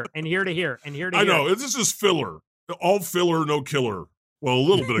here to here and here to here and here to here. I know. This is filler. All filler, no killer. Well, a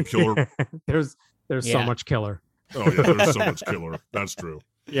little bit of killer. There's so much killer. Oh, yeah, there's so much killer. That's true.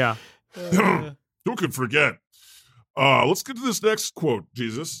 Yeah. Who could forget? Let's get to this next quote,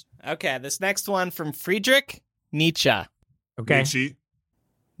 Jesus. Okay, this next one from Friedrich Nietzsche. Okay. Nietzsche.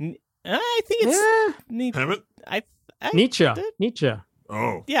 I think it's Hemant? Nietzsche.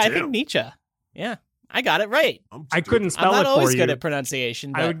 Oh, yeah, damn. I think Nietzsche. Yeah, I got it right. I couldn't spell it for you. I'm not always good at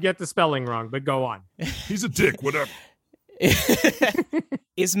pronunciation. But... I would get the spelling wrong, but go on. He's a dick, whatever.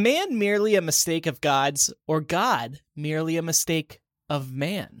 Is man merely a mistake of God's, or God merely a mistake of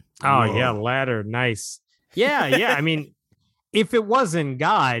man? Oh, yeah, latter. Nice. Yeah. I mean, if it wasn't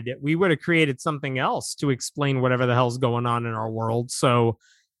God, we would have created something else to explain whatever the hell's going on in our world. So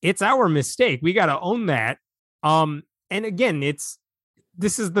it's our mistake. We got to own that. And again,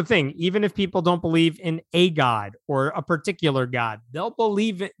 this is the thing. Even if people don't believe in a God or a particular God, they'll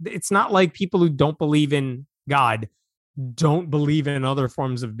believe it. It's not like people who don't believe in God don't believe in other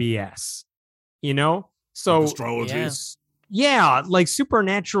forms of BS, So like astrology. Yeah, like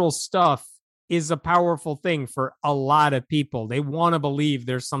supernatural stuff is a powerful thing for a lot of people. They want to believe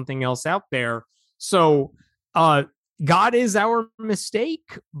there's something else out there. So God is our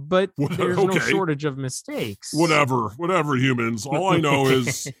mistake, but there's no shortage of mistakes. Whatever, humans. All I know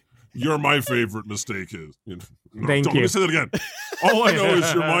is you're my favorite mistake. Thank you. Let me say that again. All I know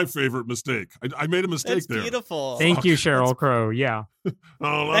is you're my favorite mistake. I made a mistake. That's there. Beautiful. Thank you, Sheryl Crow. Yeah.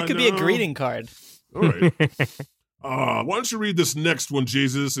 That could be a greeting card. All right. Why don't you read this next one,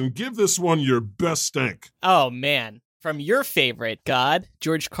 Jesus, and give this one your best stank? Oh, man. From your favorite God,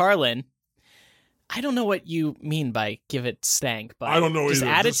 George Carlin. I don't know what you mean by give it stank, but I don't know just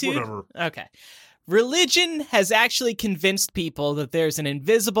either. Attitude? Just whatever. Okay. Religion has actually convinced people that there's an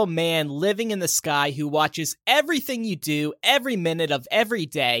invisible man living in the sky who watches everything you do every minute of every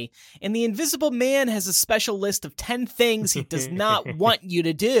day, and the invisible man has a special list of 10 things he does not want you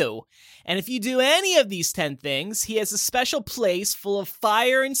to do. And if you do any of these 10 things, he has a special place full of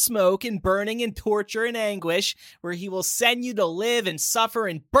fire and smoke and burning and torture and anguish where he will send you to live and suffer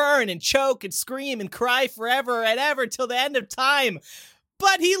and burn and choke and scream and cry forever and ever till the end of time.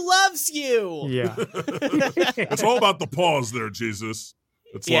 But he loves you. Yeah. It's all about the pause there, Jesus.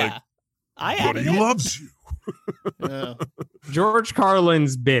 It's like, but he loves you. George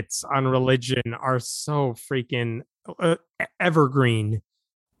Carlin's bits on religion are so freaking evergreen.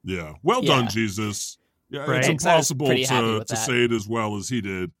 Yeah. Well done, Jesus. Yeah, right? It's impossible to say it as well as he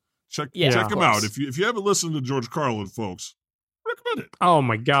did. Check him out. If you haven't listened to George Carlin, folks, recommend it. Oh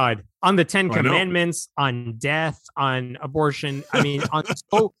my God. On the 10 Commandments, on death, on abortion. I mean, on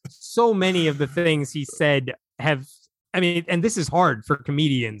so many of the things he said and this is hard for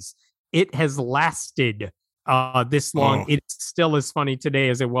comedians. It has lasted this long. It's still as funny today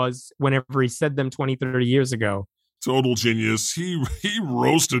as it was whenever he said them 20, 30 years ago. Total genius. He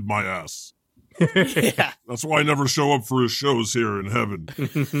roasted my ass. Yeah. That's why I never show up for his shows here in heaven.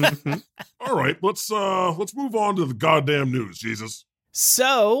 All right, let's move on to the goddamn news, Jesus.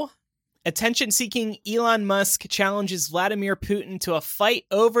 So, attention-seeking Elon Musk challenges Vladimir Putin to a fight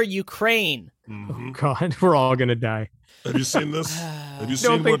over Ukraine. Mm-hmm. Oh, God, we're all going to die. Have you seen this? Have you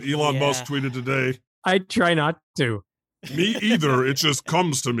seen what Elon Musk tweeted today? I try not to. Me either. It just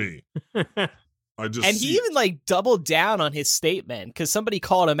comes to me. And he even like doubled down on his statement because somebody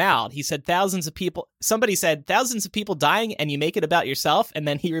called him out. He said somebody said thousands of people dying and you make it about yourself. And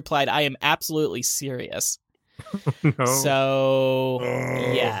then he replied, I am absolutely serious. No. So,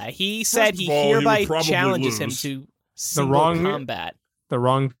 yeah, he said he hereby challenges him to single combat. The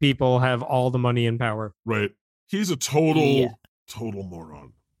wrong people have all the money and power. Right. He's a total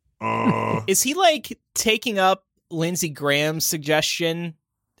moron. Is he like taking up Lindsey Graham's suggestion?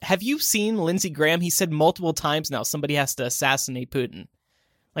 Have you seen Lindsey Graham? He said multiple times now somebody has to assassinate Putin.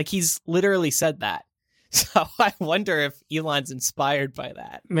 Like he's literally said that. So I wonder if Elon's inspired by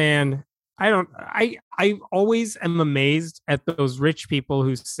that. Man, I always am amazed at those rich people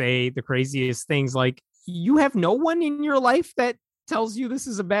who say the craziest things. Like, you have no one in your life that tells you this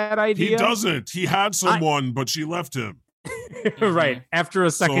is a bad idea. He doesn't. He had someone, but she left him. Right. After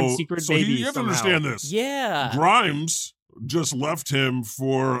a second secret baby. You have to understand this. Yeah. Grimes just left him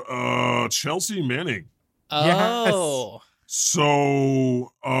for Chelsea Manning. Oh. Yes.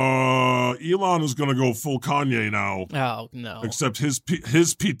 So Elon is going to go full Kanye now. Oh, no. Except his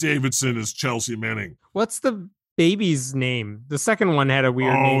Pete Davidson is Chelsea Manning. What's the baby's name? The second one had a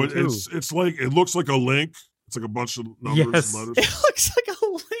weird name too. It's like, it looks like a link. It's like a bunch of numbers and letters. It looks like a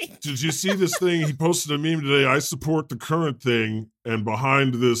link. Did you see this thing? He posted a meme today. I support the current thing. And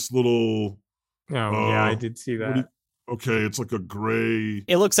behind this little... yeah, I did see that. Okay, it's like a gray...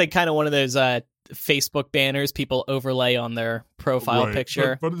 It looks like kind of one of those Facebook banners people overlay on their profile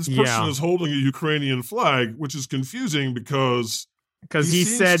picture. But this person is holding a Ukrainian flag, which is confusing because he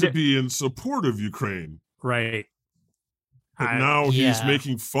seems said to be in support of Ukraine. Right. But now he's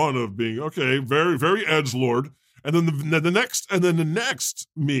making fun of being very, very edgelord. And then the next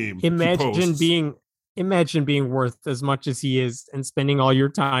meme. Imagine being worth as much as he is and spending all your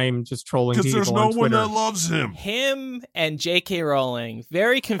time just trolling people on Twitter. Because there's no one that loves him. Him and J.K. Rowling.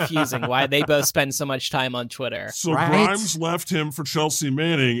 Very confusing why they both spend so much time on Twitter. So Grimes left him for Chelsea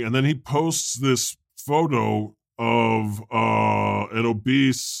Manning, and then he posts this photo of an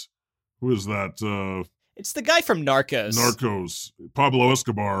obese... Who is that? It's the guy from Narcos. Pablo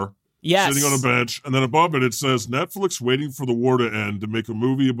Escobar. Yes. Sitting on a bench. And then above it says, Netflix waiting for the war to end to make a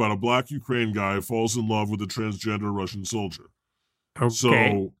movie about a black Ukraine guy who falls in love with a transgender Russian soldier. Okay.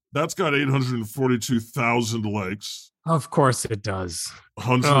 So that's got 842,000 likes. Of course it does.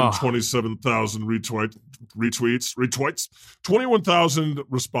 127,000 retweets, 21,000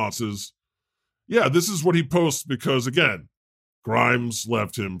 responses. Yeah, this is what he posts because, again, Grimes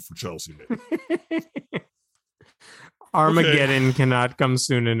left him for Chelsea. Armageddon cannot come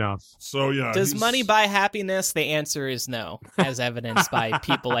soon enough. So, yeah. Does money buy happiness? The answer is no, as evidenced by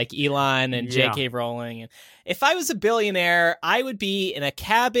people like Elon and J.K. Rowling. If I was a billionaire, I would be in a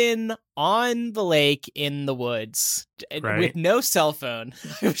cabin on the lake in the woods with no cell phone.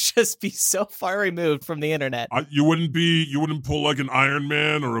 I would just be so far removed from the internet. You wouldn't pull like an Iron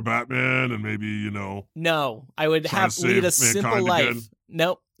Man or a Batman and maybe, No, I would lead a simple life. Again.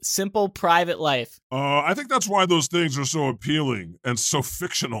 Nope. Simple private life. I think that's why those things are so appealing and so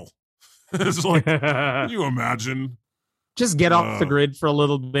fictional. It's like, can you imagine? Just get off the grid for a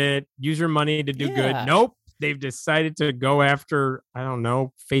little bit. Use your money to do good. Nope. They've decided to go after, I don't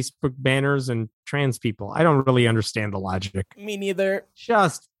know, Facebook banners and trans people. I don't really understand the logic. Me neither.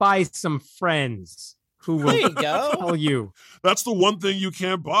 Just buy some friends who will tell you. That's the one thing you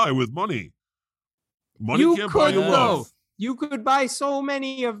can't buy with money. Money can't buy you love. You could buy so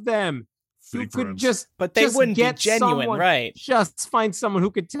many of them. Fake friends. But they wouldn't be genuine, right? Just find someone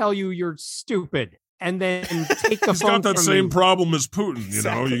who could tell you you're stupid and then take the phone. He's got that same you. problem as Putin,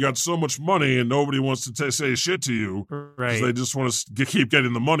 Exactly. You got so much money and nobody wants to say shit to you. Right. They just want to keep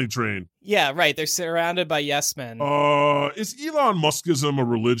getting the money train. Yeah, right. They're surrounded by yes men. Is Elon Muskism a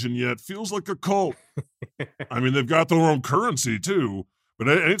religion yet? Feels like a cult. I mean, they've got their own currency, too. But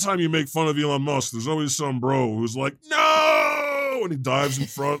anytime you make fun of Elon Musk, there's always some bro who's like, no! And he dives in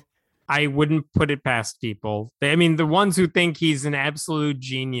front. I wouldn't put it past people. The ones who think he's an absolute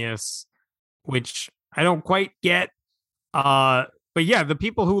genius, which I don't quite get. But yeah, the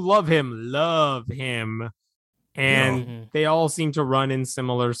people who love him. And they all seem to run in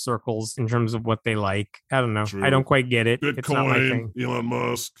similar circles in terms of what they like. I don't know. True. I don't quite get it. Bitcoin, it's not my thing. Elon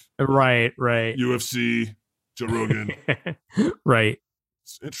Musk. Right. UFC, Joe Rogan. Right.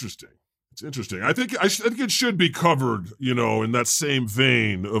 It's interesting. I think it should be covered, in that same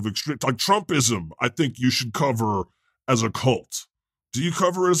vein of extreme, like Trumpism. I think you should cover as a cult. Do you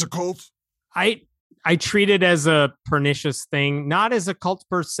cover it as a cult? I treat it as a pernicious thing, not as a cult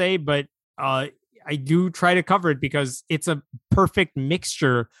per se, but I do try to cover it because it's a perfect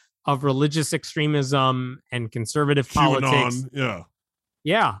mixture of religious extremism and conservative politics. Yeah.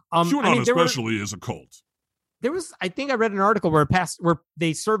 Yeah. QAnon especially is a cult. I think I read an article where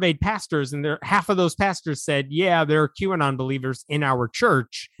they surveyed pastors, and half of those pastors said, yeah, there are QAnon believers in our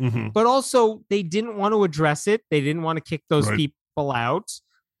church, but also they didn't want to address it. They didn't want to kick those people out,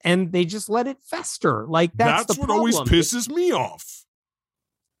 and they just let it fester. Like that's the what problem. Always pisses me off.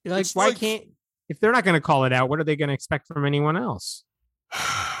 Like, if they're not going to call it out, what are they going to expect from anyone else?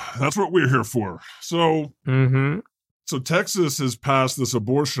 That's what we're here for. So, so Texas has passed this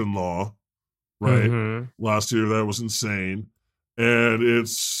abortion law, right? Last year, that was insane. And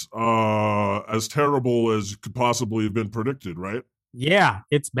it's as terrible as could possibly have been predicted, right? Yeah,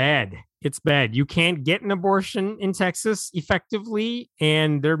 it's bad. It's bad. You can't get an abortion in Texas effectively,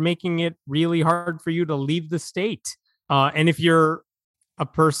 and they're making it really hard for you to leave the state. And if you're a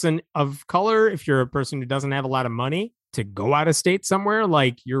person of color, if you're a person who doesn't have a lot of money to go out of state somewhere,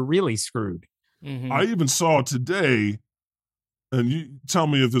 like, you're really screwed. I even saw today, and you tell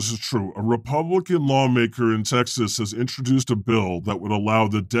me if this is true, a Republican lawmaker in Texas has introduced a bill that would allow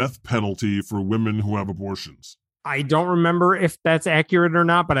the death penalty for women who have abortions. I don't remember if that's accurate or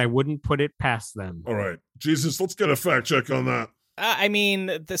not, but I wouldn't put it past them. All right. Jesus, let's get a fact check on that. I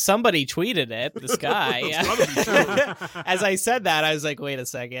mean, somebody tweeted it, this guy. As I said that, I was like, wait a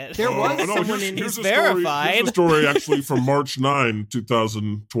second. There was someone in here's verified. Here's a story actually from March 9,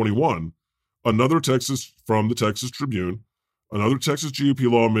 2021. From the Texas Tribune. Another Texas GOP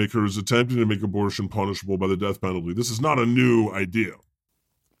lawmaker is attempting to make abortion punishable by the death penalty. This is not a new idea.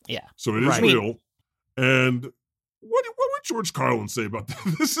 Yeah. So it is real. And what would George Carlin say about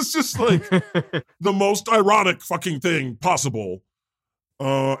that? This is just like the most ironic fucking thing possible.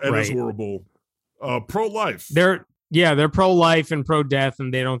 And it's horrible. Pro-life. They're pro-life and pro-death,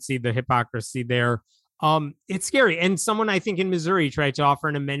 and they don't see the hypocrisy there. It's scary. And someone, I think, in Missouri tried to offer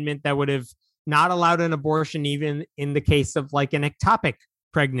an amendment that would have not allowed an abortion even in the case of like an ectopic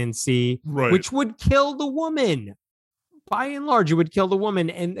pregnancy, which would kill the woman. By and large, it would kill the woman.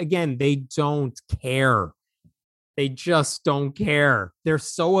 And again, they don't care. They just don't care. They're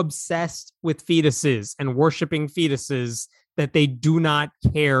so obsessed with fetuses and worshiping fetuses that they do not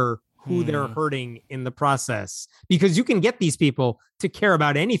care who they're hurting in the process. Because you can get these people to care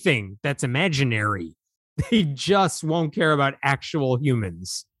about anything that's imaginary. They just won't care about actual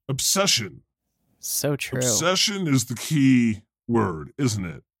humans. Obsession. So true. Obsession is the key word, isn't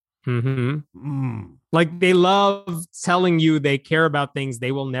it? Like, they love telling you they care about things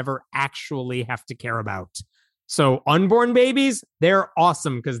they will never actually have to care about. So unborn babies, they're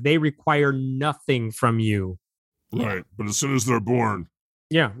awesome because they require nothing from you. Right. But as soon as they're born.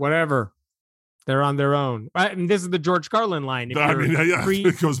 Yeah, whatever. They're on their own. And this is the George Carlin line. It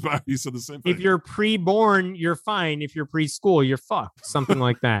goes back. He said the same thing. If you're pre-born, you're fine. If you're preschool, you're fucked. Something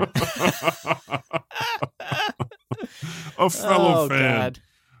like that. A fellow fan. God.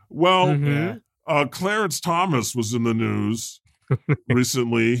 Well, Clarence Thomas was in the news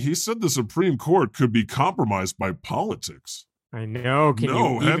recently. He said the Supreme Court could be compromised by politics. I know. Can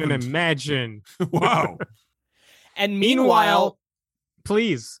you even imagine? Wow. And meanwhile,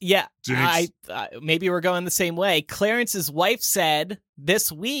 please. Yeah, maybe we're going the same way. Clarence's wife said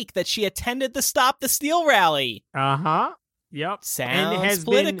this week that she attended the Stop the Steal rally. Yep. Sounds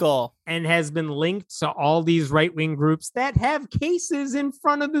political. And has been linked to all these right-wing groups that have cases in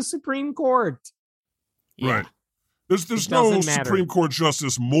front of the Supreme Court. Yeah. Right. There's no Supreme Court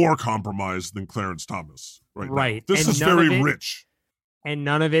justice more compromised than Clarence Thomas right now. This is very rich. And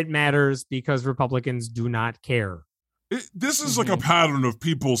none of it matters because Republicans do not care. This is like a pattern of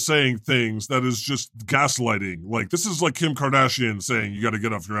people saying things that is just gaslighting. Like, this is like Kim Kardashian saying you got to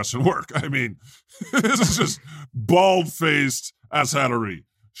get off your ass and work. I mean, this is just bald-faced asshattery.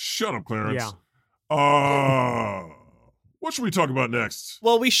 Shut up, Clarence. Yeah. What should we talk about next?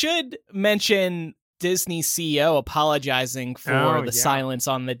 Well, we should mention Disney CEO apologizing for the silence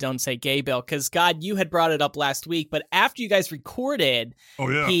on the Don't Say Gay bill, because God, you had brought it up last week, but after you guys recorded,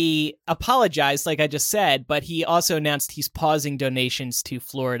 he apologized, like I just said, but he also announced he's pausing donations to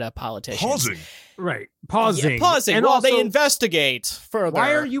Florida politicians. Pausing? Right. Pausing. Yeah, pausing and while also, they investigate further.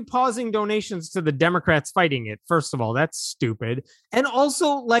 Why are you pausing donations to the Democrats fighting it? First of all, that's stupid. And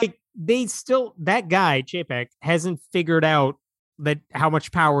also, like, that guy, Chapek, hasn't figured out how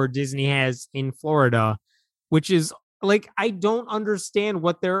much power Disney has in Florida, which is like, I don't understand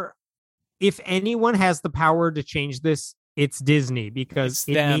if anyone has the power to change this, it's Disney, because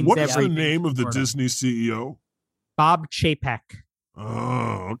it means what's the name of the Disney CEO? Bob Chapek.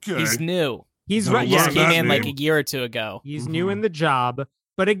 Oh, okay. He's new. He's right. He came in like a year or two ago. He's new in the job.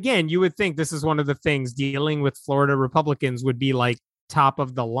 But again, you would think this is one of the things dealing with Florida Republicans would be like top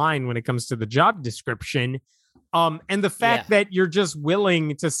of the line when it comes to the job description. And the fact that you're just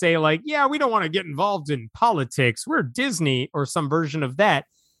willing to say like, yeah, we don't want to get involved in politics. We're Disney or some version of that.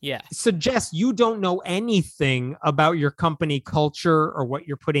 Yeah. Suggests you don't know anything about your company culture or what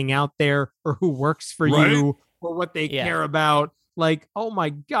you're putting out there or who works for you or what they care about. Like, oh my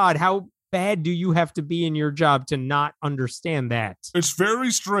God, how bad do you have to be in your job to not understand that? It's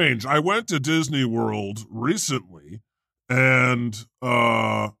very strange. I went to Disney World recently, and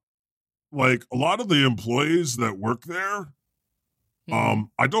like a lot of the employees that work there,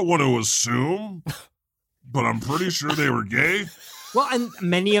 I don't want to assume, but I'm pretty sure they were gay. Well, and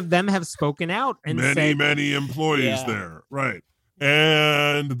many of them have spoken out and said many employees there, right?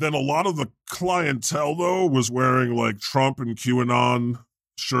 And then a lot of the clientele though was wearing like Trump and QAnon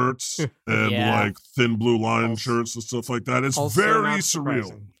shirts and like thin blue line shirts and stuff like that. It's very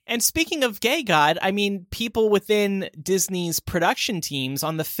surreal. And speaking of gay God, I mean, people within Disney's production teams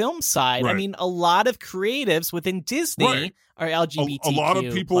on the film side, I mean, a lot of creatives within Disney are LGBTQ+. A lot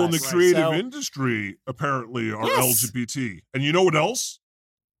of people in the creative industry apparently are LGBT. And you know what else?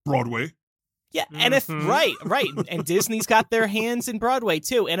 Broadway. Yeah, and if right, and Disney's got their hands in Broadway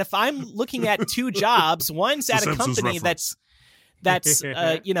too. And if I'm looking at two jobs, one's at a company that's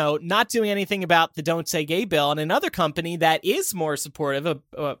not doing anything about the Don't Say Gay bill, and another company that is more supportive of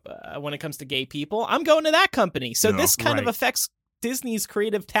when it comes to gay people, I'm going to that company. So this kind of affects Disney's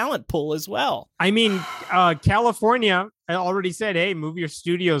creative talent pool as well. I mean, California already said, hey, move your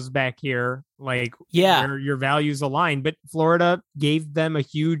studios back here, like where your values align. But Florida gave them a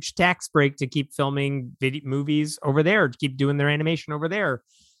huge tax break to keep filming movies over there, to keep doing their animation over there.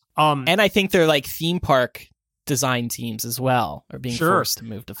 And I think they're like theme park design teams as well are being forced to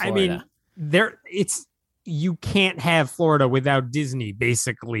move to Florida. I mean, you can't have Florida without Disney,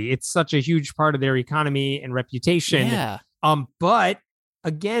 basically. It's such a huge part of their economy and reputation. Yeah. But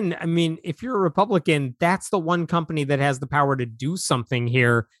again, I mean, if you're a Republican, that's the one company that has the power to do something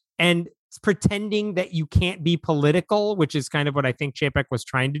here. And it's pretending that you can't be political, which is kind of what I think Chapek was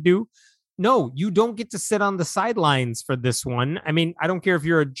trying to do. No, you don't get to sit on the sidelines for this one. I mean, I don't care if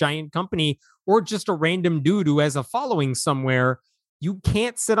you're a giant company or just a random dude who has a following somewhere. You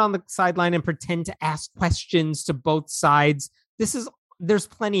can't sit on the sideline and pretend to ask questions to both sides. There's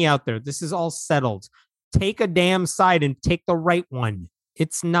plenty out there. This is all settled. Take a damn side and take the right one.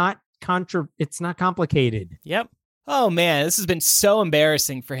 It's not complicated. Yep. Oh man, this has been so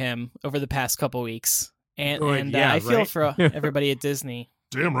embarrassing for him over the past couple weeks. And I feel for everybody at Disney.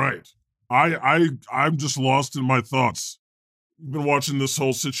 Damn right. I'm just lost in my thoughts. I've been watching this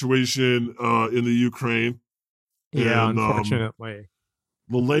whole situation in the Ukraine. Yeah, and, unfortunately.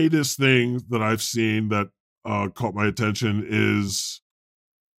 The latest thing that I've seen that caught my attention is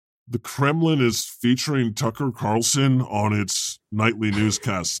the Kremlin is featuring Tucker Carlson on its nightly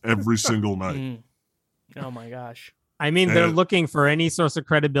newscasts every single night. Oh my gosh. I mean, they're looking for any source of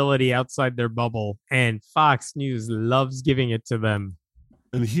credibility outside their bubble, and Fox News loves giving it to them.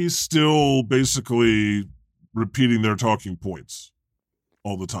 And he's still basically repeating their talking points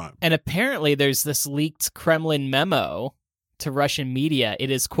all the time. And apparently there's this leaked Kremlin memo to Russian media.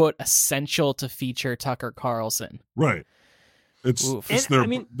 It is, quote, essential to feature Tucker Carlson. Right. They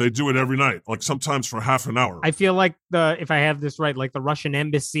do it every night, like sometimes for half an hour. I feel like if I have this right, like the Russian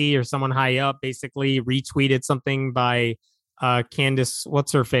embassy or someone high up basically retweeted something by Candace,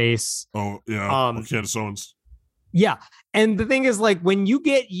 what's her face? Oh, yeah. Candace Owens. Yeah. And the thing is, like, when you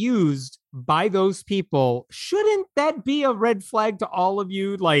get used by those people, shouldn't that be a red flag to all of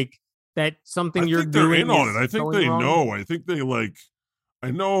you? Like, that something you're doing in on it. I think they know. I think they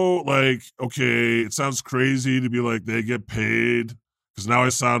okay, it sounds crazy to be like, they get paid. Because now I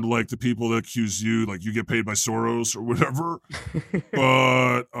sound like the people that accuse you, like you get paid by Soros or whatever.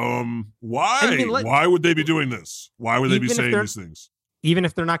 But why? I mean, why would they be doing this? Why would they be saying these things? Even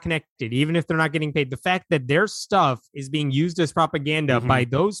if they're not connected, even if they're not getting paid, the fact that their stuff is being used as propaganda by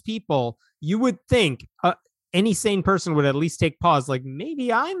those people, you would think any sane person would at least take pause, like,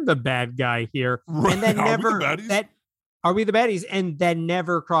 maybe I'm the bad guy here. Right. And then are we the baddies? And that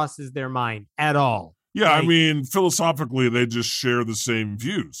never crosses their mind at all. Yeah, I mean, philosophically, they just share the same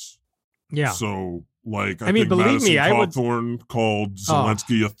views. Yeah. So, like, I mean, believe me, Cawthorn called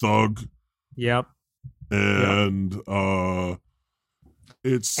Zelensky a thug. Yep. And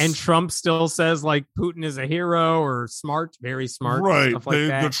and Trump still says like Putin is a hero or smart, very smart, right? Stuff like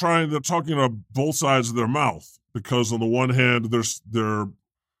that. They're talking on both sides of their mouth, because on the one hand they're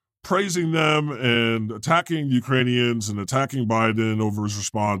praising them and attacking Ukrainians and attacking Biden over his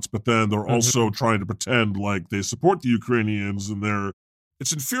response, but then they're also trying to pretend like they support the Ukrainians and they're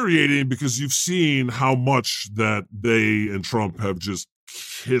it's infuriating because you've seen how much that they and Trump have just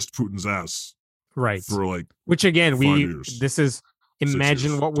kissed Putin's ass. Right. For like, which again, 5 years. This is,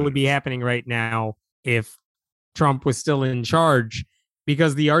 imagine what would be happening right now if Trump was still in charge,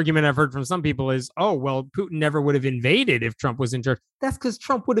 because the argument I've heard from some people is, oh, well, Putin never would have invaded if Trump was in charge. That's because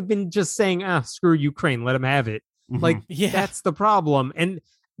Trump would have been just saying, screw Ukraine, let him have it. Mm-hmm. That's the problem. And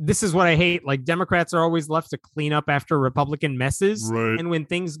this is what I hate. Like, Democrats are always left to clean up after Republican messes. Right. And when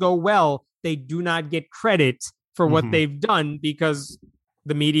things go well, they do not get credit for what they've done, because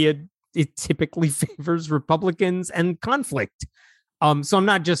the media, it typically favors Republicans and conflict. So I'm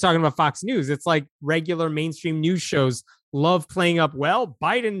not just talking about Fox News. It's like regular mainstream news shows love playing up, well,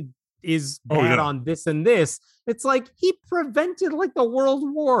 Biden is bad on this and this. It's like, he prevented like the World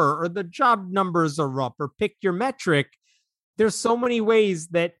War, or the job numbers are up, or pick your metric. There's so many ways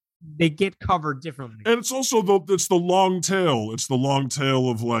that they get covered differently. And it's also it's the long tail. It's the long tail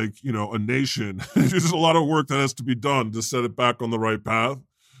of, like, you know, a nation. There's a lot of work that has to be done to set it back on the right path.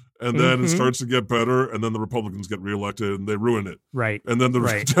 And then it starts to get better, and then the Republicans get reelected and they ruin it. Right. And then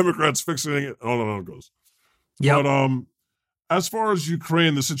the Democrats fixing it. On it goes. Yep. But as far as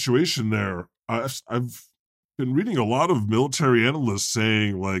Ukraine, the situation there, I've been reading a lot of military analysts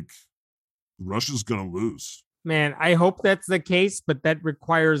saying, like, Russia's going to lose. Man, I hope that's the case, but that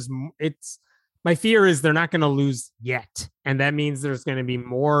requires my fear is they're not going to lose yet. And that means there's going to be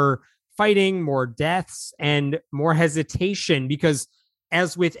more fighting, more deaths, and more hesitation, because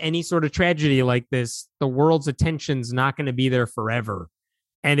as with any sort of tragedy like this, the world's attention's not going to be there forever.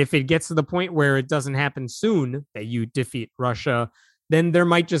 And if it gets to the point where it doesn't happen soon, that you defeat Russia, then there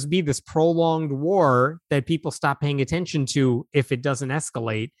might just be this prolonged war that people stop paying attention to if it doesn't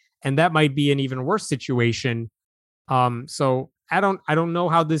escalate. And that might be an even worse situation. So I don't know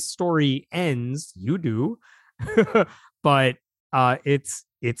how this story ends. You do, but it's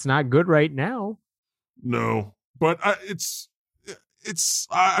not good right now. No, but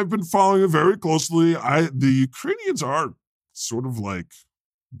I've been following it very closely. The Ukrainians are sort of like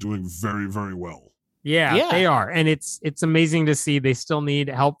doing very, very well. Yeah, they are. And it's amazing to see. They still need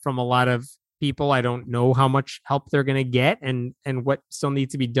help from a lot of people. I don't know how much help they're going to get and what still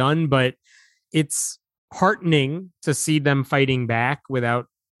needs to be done, but it's heartening to see them fighting back without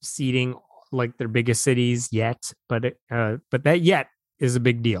ceding like their biggest cities yet. But that yet is a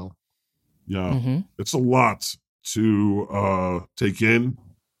big deal. Yeah, It's a lot to take in.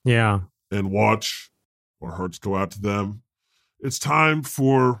 Yeah. And watch. Our hearts go out to them. It's time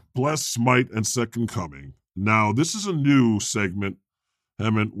for Bless, Smite, and Second Coming. Now, this is a new segment,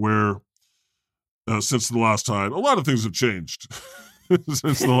 Hemant, where since the last time, a lot of things have changed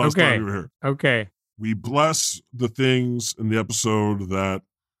since the last time you were here. Okay. We bless the things in the episode that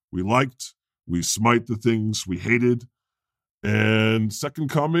we liked. We smite the things we hated. And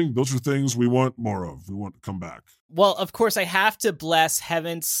Second Coming, those are things we want more of. We want to come back. Well, of course, I have to bless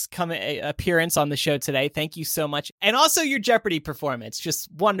Hemant's appearance on the show today. Thank you so much. And also your Jeopardy performance. Just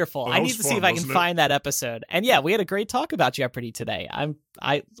wonderful. I need to see if I can find that episode. And yeah, we had a great talk about Jeopardy today.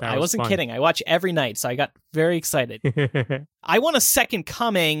 I wasn't kidding. I watch every night, so I got very excited. I want a Second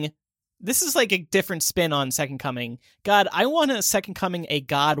Coming. This is like a different spin on Second Coming. God, I want a Second Coming, a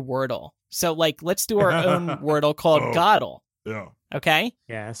God Wordle. So, like, let's do our own Wordle called Goddle. Yeah. Okay?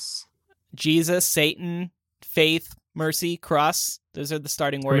 Yes. Jesus, Satan, faith, mercy, cross. Those are the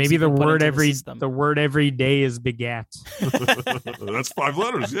starting words. Or maybe the word every day is begat. That's 5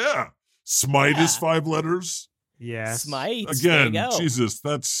 letters, yeah. Smite is 5 letters. Yes. Smite. Again, Jesus,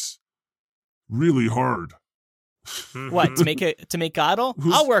 that's really hard. What, to make Goddle?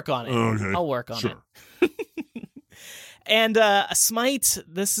 I'll work on it. Okay. I'll work on it. And a smite,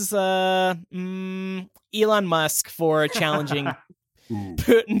 this is Elon Musk for challenging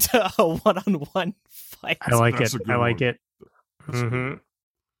Putin to a one-on-one fight. I like it. I like it. Do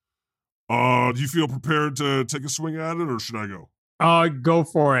you feel prepared to take a swing at it, or should I go? Go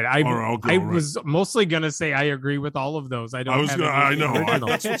for it. I'll go. Was mostly gonna say I agree with all of those. I know.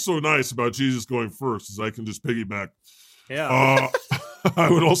 That's what's so nice about Jesus going first, is I can just piggyback. Yeah. I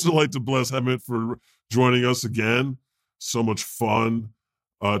would also like to bless Hemant for joining us again. So much fun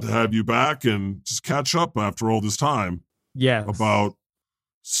to have you back and just catch up after all this time. Yes. About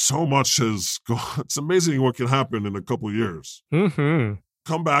so much has gone. It's amazing what can happen in a couple of years. Mm-hmm.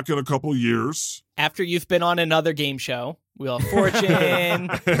 Come back in a couple of years. After you've been on another game show, Wheel of Fortune. And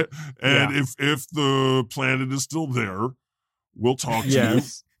if the planet is still there, we'll talk to you.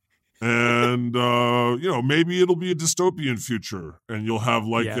 And, maybe it'll be a dystopian future and you'll have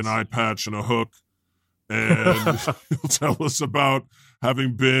an eye patch and a hook. And you'll tell us about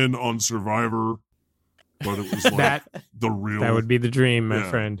having been on Survivor but it was like the real. That would be the dream, my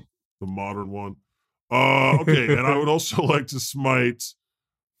friend. The modern one. Okay, and I would also like to smite.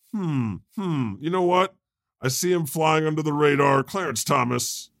 You know what? I see him flying under the radar. Clarence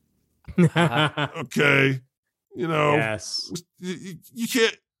Thomas. Okay. You know. Yes. You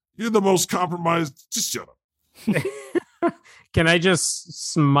can't. You're the most compromised. Just shut up. Can I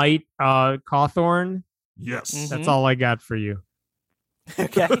just smite Cawthorn? Yes. Mm-hmm. That's all I got for you.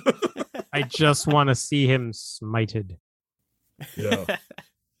 Okay. I just want to see him smited. Yeah.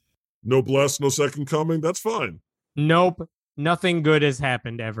 No bless, no second coming. That's fine. Nope. Nothing good has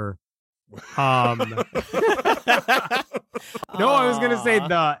happened ever. No, I was gonna say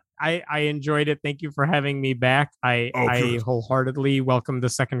I enjoyed it. Thank you for having me back. I wholeheartedly welcome the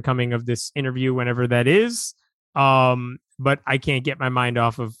second coming of this interview whenever that is. But I can't get my mind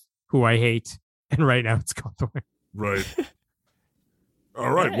off of who I hate, and right now it's Cawthorn. Right.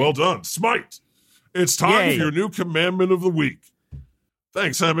 All right. Well done. Smite. It's time for your new commandment of the week.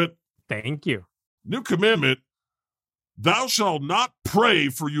 Thanks, Hemant. Thank you. New commandment. Thou shalt not pray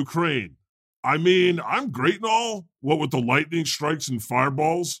for Ukraine. I mean, I'm great and all, what with the lightning strikes and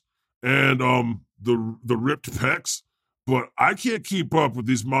fireballs and the ripped pecs, but I can't keep up with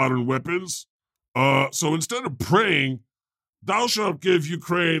these modern weapons. So instead of praying, thou shalt give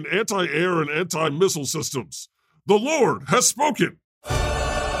Ukraine anti-air and anti-missile systems. The Lord has spoken.